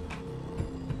Vietnamese.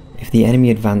 If the enemy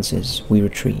advances, we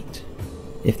retreat.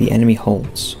 If the enemy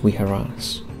halts, we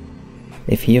harass.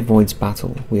 If he avoids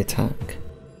battle, we attack.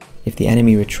 If the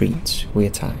enemy retreats, we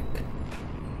attack.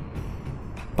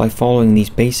 By following these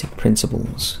basic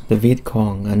principles, the Viet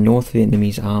Cong and North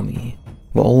Vietnamese army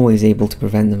were always able to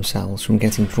prevent themselves from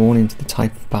getting drawn into the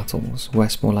type of battles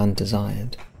Westmoreland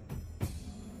desired.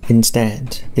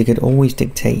 Instead, they could always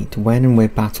dictate when and where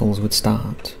battles would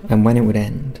start and when it would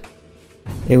end.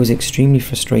 It was extremely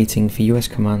frustrating for US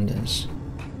commanders.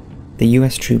 The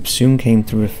US troops soon came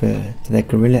to refer to their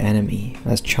guerrilla enemy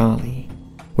as Charlie,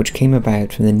 which came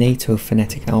about from the NATO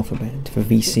phonetic alphabet for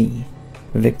VC,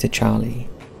 Victor Charlie,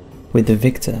 with the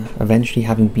Victor eventually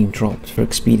having been dropped for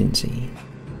expediency.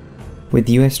 With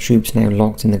US troops now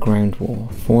locked in the ground war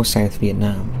for South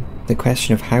Vietnam, the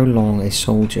question of how long a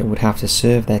soldier would have to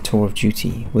serve their tour of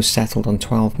duty was settled on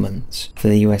 12 months for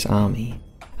the US Army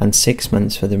and 6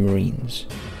 months for the Marines,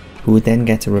 who would then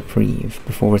get a reprieve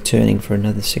before returning for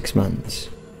another 6 months.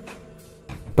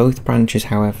 Both branches,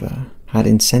 however, had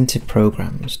incentive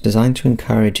programs designed to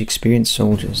encourage experienced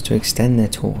soldiers to extend their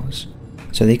tours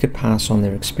so they could pass on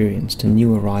their experience to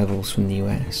new arrivals from the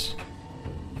US.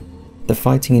 The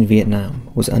fighting in Vietnam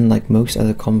was unlike most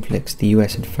other conflicts the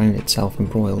US had found itself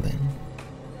embroiled in.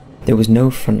 There was no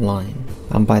front line,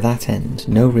 and by that end,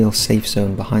 no real safe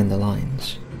zone behind the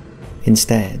lines.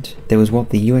 Instead, there was what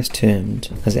the US termed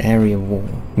as area war,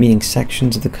 meaning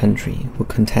sections of the country were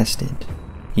contested,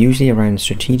 usually around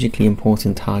strategically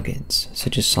important targets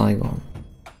such as Saigon.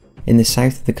 In the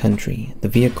south of the country, the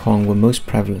Viet Cong were most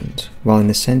prevalent, while in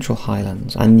the central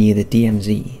highlands and near the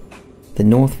DMZ, the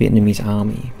North Vietnamese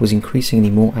army was increasingly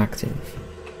more active,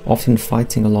 often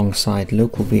fighting alongside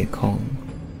local Viet Cong,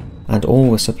 and all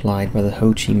were supplied by the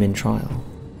Ho Chi Minh Trail.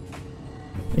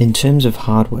 In terms of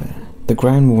hardware, the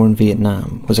ground war in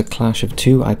Vietnam was a clash of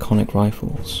 2 iconic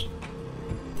rifles.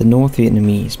 The North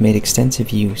Vietnamese made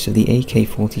extensive use of the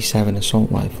AK-47 assault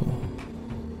rifle,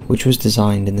 which was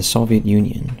designed in the Soviet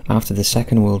Union after the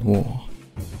Second World War,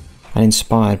 and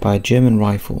inspired by a German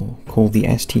rifle called the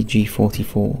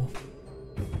STG-44.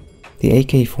 The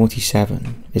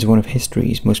AK-47 is one of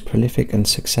history's most prolific and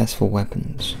successful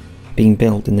weapons, being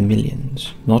built in the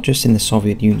millions, not just in the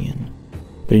Soviet Union,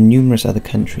 but in numerous other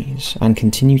countries, and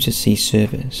continue to see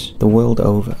service the world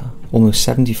over almost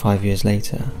 75 years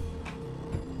later.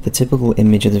 The typical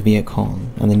image of the Viet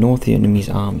Cong and the North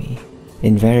Vietnamese army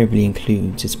invariably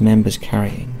includes its members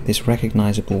carrying this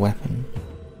recognizable weapon.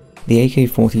 The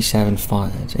AK-47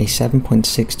 fired a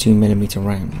 7.62mm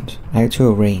round out to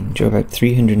a range of about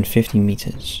 350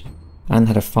 meters and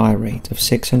had a fire rate of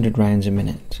 600 rounds a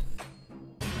minute.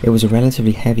 It was a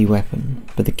relatively heavy weapon,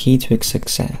 but the key to its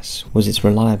success was its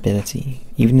reliability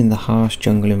even in the harsh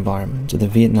jungle environment of the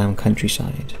Vietnam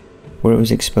countryside, where it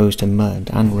was exposed to mud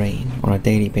and rain on a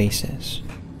daily basis.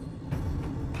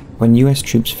 When US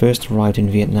troops first arrived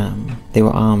in Vietnam, they were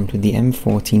armed with the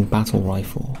M14 battle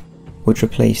rifle, which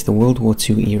replaced the World War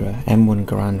II era M1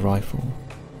 Garand rifle.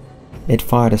 It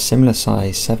fired a similar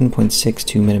size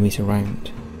 7.62mm round,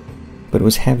 but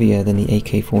was heavier than the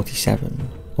AK-47,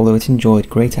 although it enjoyed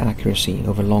greater accuracy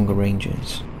over longer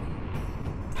ranges.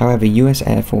 However, US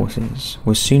Air Forces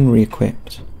were soon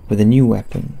re-equipped with a new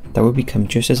weapon that would become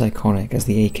just as iconic as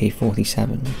the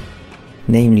AK-47,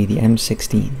 namely the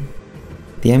M16.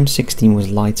 The M16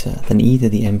 was lighter than either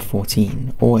the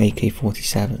M14 or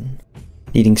AK-47,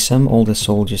 leading some older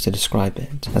soldiers to describe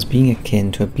it as being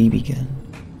akin to a BB gun,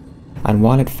 and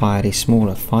while it fired a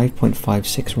smaller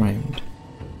 5.56 round,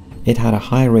 it had a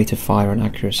higher rate of fire and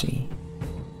accuracy.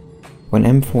 When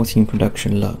M14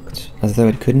 production looked as though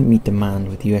it couldn't meet demand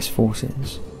with US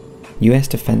forces, US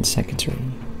Defense Secretary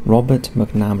Robert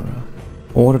McNamara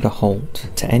ordered a halt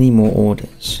to any more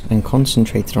orders and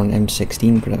concentrated on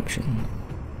M16 production.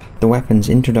 The weapon's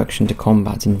introduction to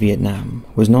combat in Vietnam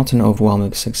was not an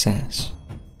overwhelming success.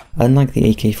 Unlike the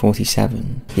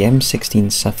AK-47, the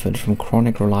M16 suffered from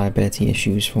chronic reliability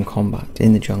issues from combat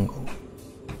in the jungle.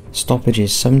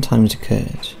 Stoppages sometimes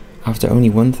occurred after only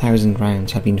 1,000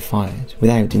 rounds had been fired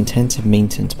without intensive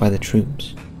maintenance by the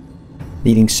troops,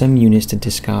 leading some units to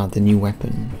discard the new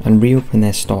weapon and reopen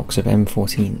their stocks of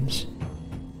M14s.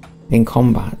 In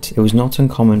combat, it was not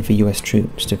uncommon for US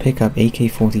troops to pick up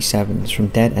AK-47s from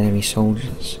dead enemy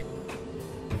soldiers.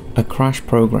 A crash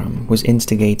program was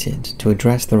instigated to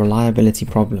address the reliability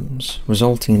problems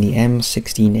resulting in the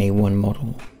M16A1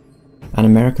 model, and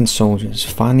American soldiers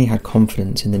finally had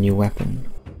confidence in the new weapon.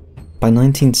 By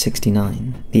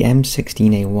 1969, the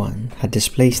M16A1 had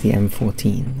displaced the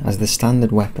M14 as the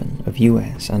standard weapon of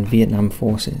US and Vietnam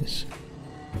forces.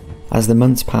 As the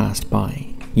months passed by,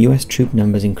 US troop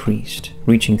numbers increased,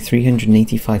 reaching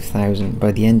 385,000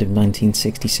 by the end of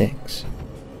 1966,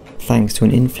 thanks to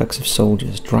an influx of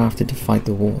soldiers drafted to fight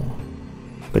the war,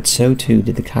 but so too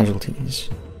did the casualties.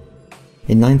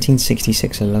 In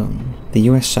 1966 alone, the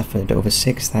US suffered over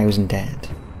 6,000 dead,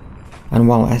 and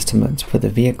while estimates put the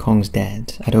Viet Cong's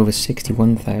dead at over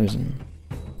 61,000,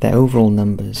 their overall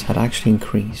numbers had actually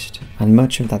increased, and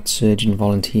much of that surge in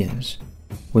volunteers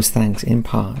was thanks in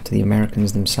part to the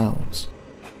Americans themselves,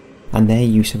 and their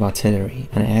use of artillery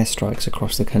and airstrikes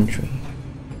across the country.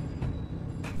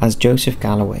 As Joseph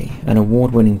Galloway, an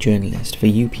award-winning journalist for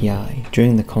UPI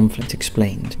during the conflict,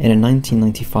 explained in a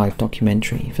 1995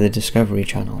 documentary for the Discovery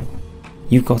Channel,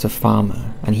 "You've got a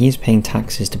farmer, and he is paying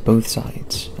taxes to both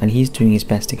sides, and he's doing his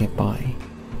best to get by,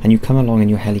 and you come along in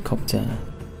your helicopter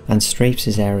and strafes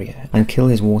his area and kill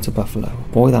his water buffalo.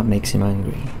 Boy, that makes him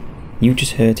angry. You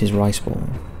just hurt his rice bowl.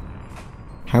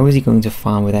 How is he going to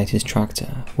farm without his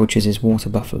tractor, which is his water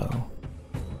buffalo?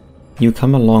 You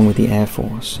come along with the Air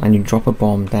Force and you drop a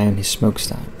bomb down his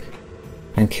smokestack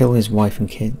and kill his wife and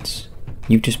kids.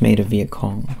 You've just made a Viet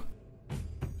Cong."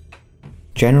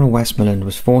 General Westmoreland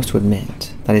was forced to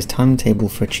admit that his timetable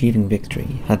for achieving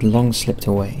victory had long slipped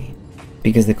away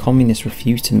because the communists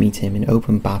refused to meet him in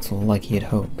open battle like he had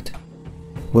hoped.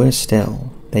 Worse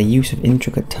still, their use of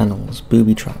intricate tunnels,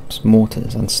 booby traps,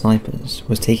 mortars and snipers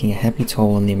was taking a heavy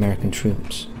toll on the American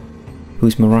troops,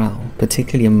 whose morale,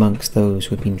 particularly amongst those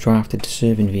who had been drafted to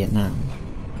serve in Vietnam,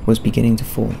 was beginning to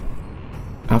fall.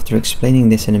 After explaining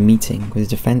this in a meeting with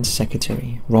Defense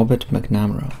Secretary Robert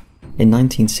McNamara in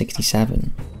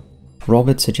 1967,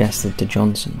 Robert suggested to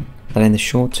Johnson that in the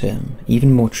short term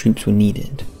even more troops were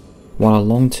needed, while a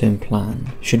long-term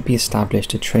plan should be established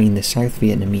to train the South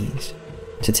Vietnamese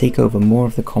to take over more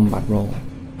of the combat role,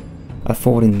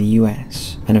 affording the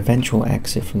US an eventual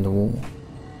exit from the war.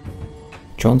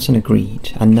 Johnson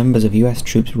agreed, and numbers of US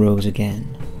troops rose again,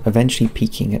 eventually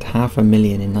peaking at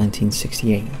 500,000 in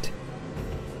 1968.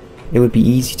 It would be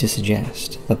easy to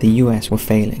suggest that the US were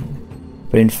failing,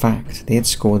 but in fact they had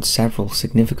scored several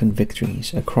significant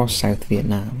victories across South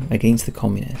Vietnam against the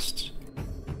communists.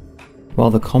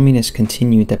 While the communists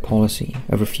continued their policy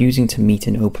of refusing to meet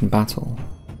in open battle,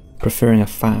 preferring a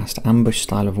fast ambush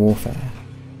style of warfare,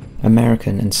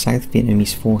 American and South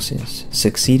Vietnamese forces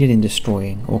succeeded in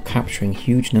destroying or capturing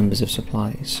huge numbers of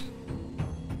supplies,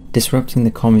 disrupting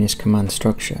the communist command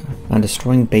structure and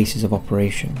destroying bases of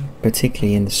operation,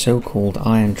 particularly in the so-called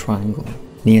Iron Triangle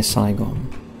near Saigon.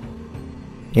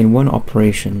 In one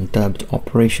operation dubbed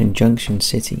Operation Junction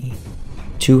City,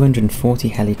 240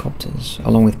 helicopters,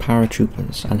 along with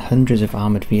paratroopers and hundreds of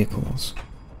armoured vehicles,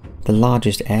 the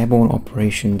largest airborne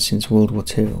operation since World War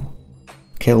II,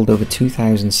 killed over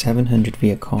 2,700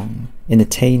 Viet Cong in the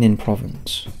Tay Ninh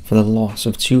province for the loss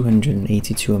of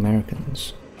 282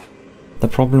 Americans. The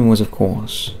problem was, of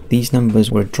course, these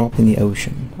numbers were a drop in the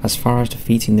ocean as far as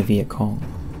defeating the Viet Cong,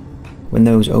 when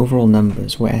those overall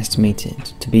numbers were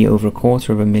estimated to be over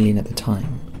 250,000 at the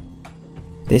time.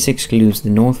 This excludes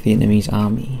the North Vietnamese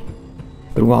army,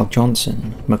 but while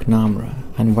Johnson, McNamara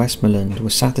and Westmoreland were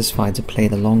satisfied to play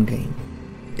the long game,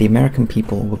 the American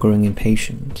people were growing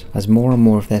impatient as more and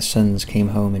more of their sons came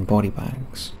home in body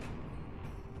bags.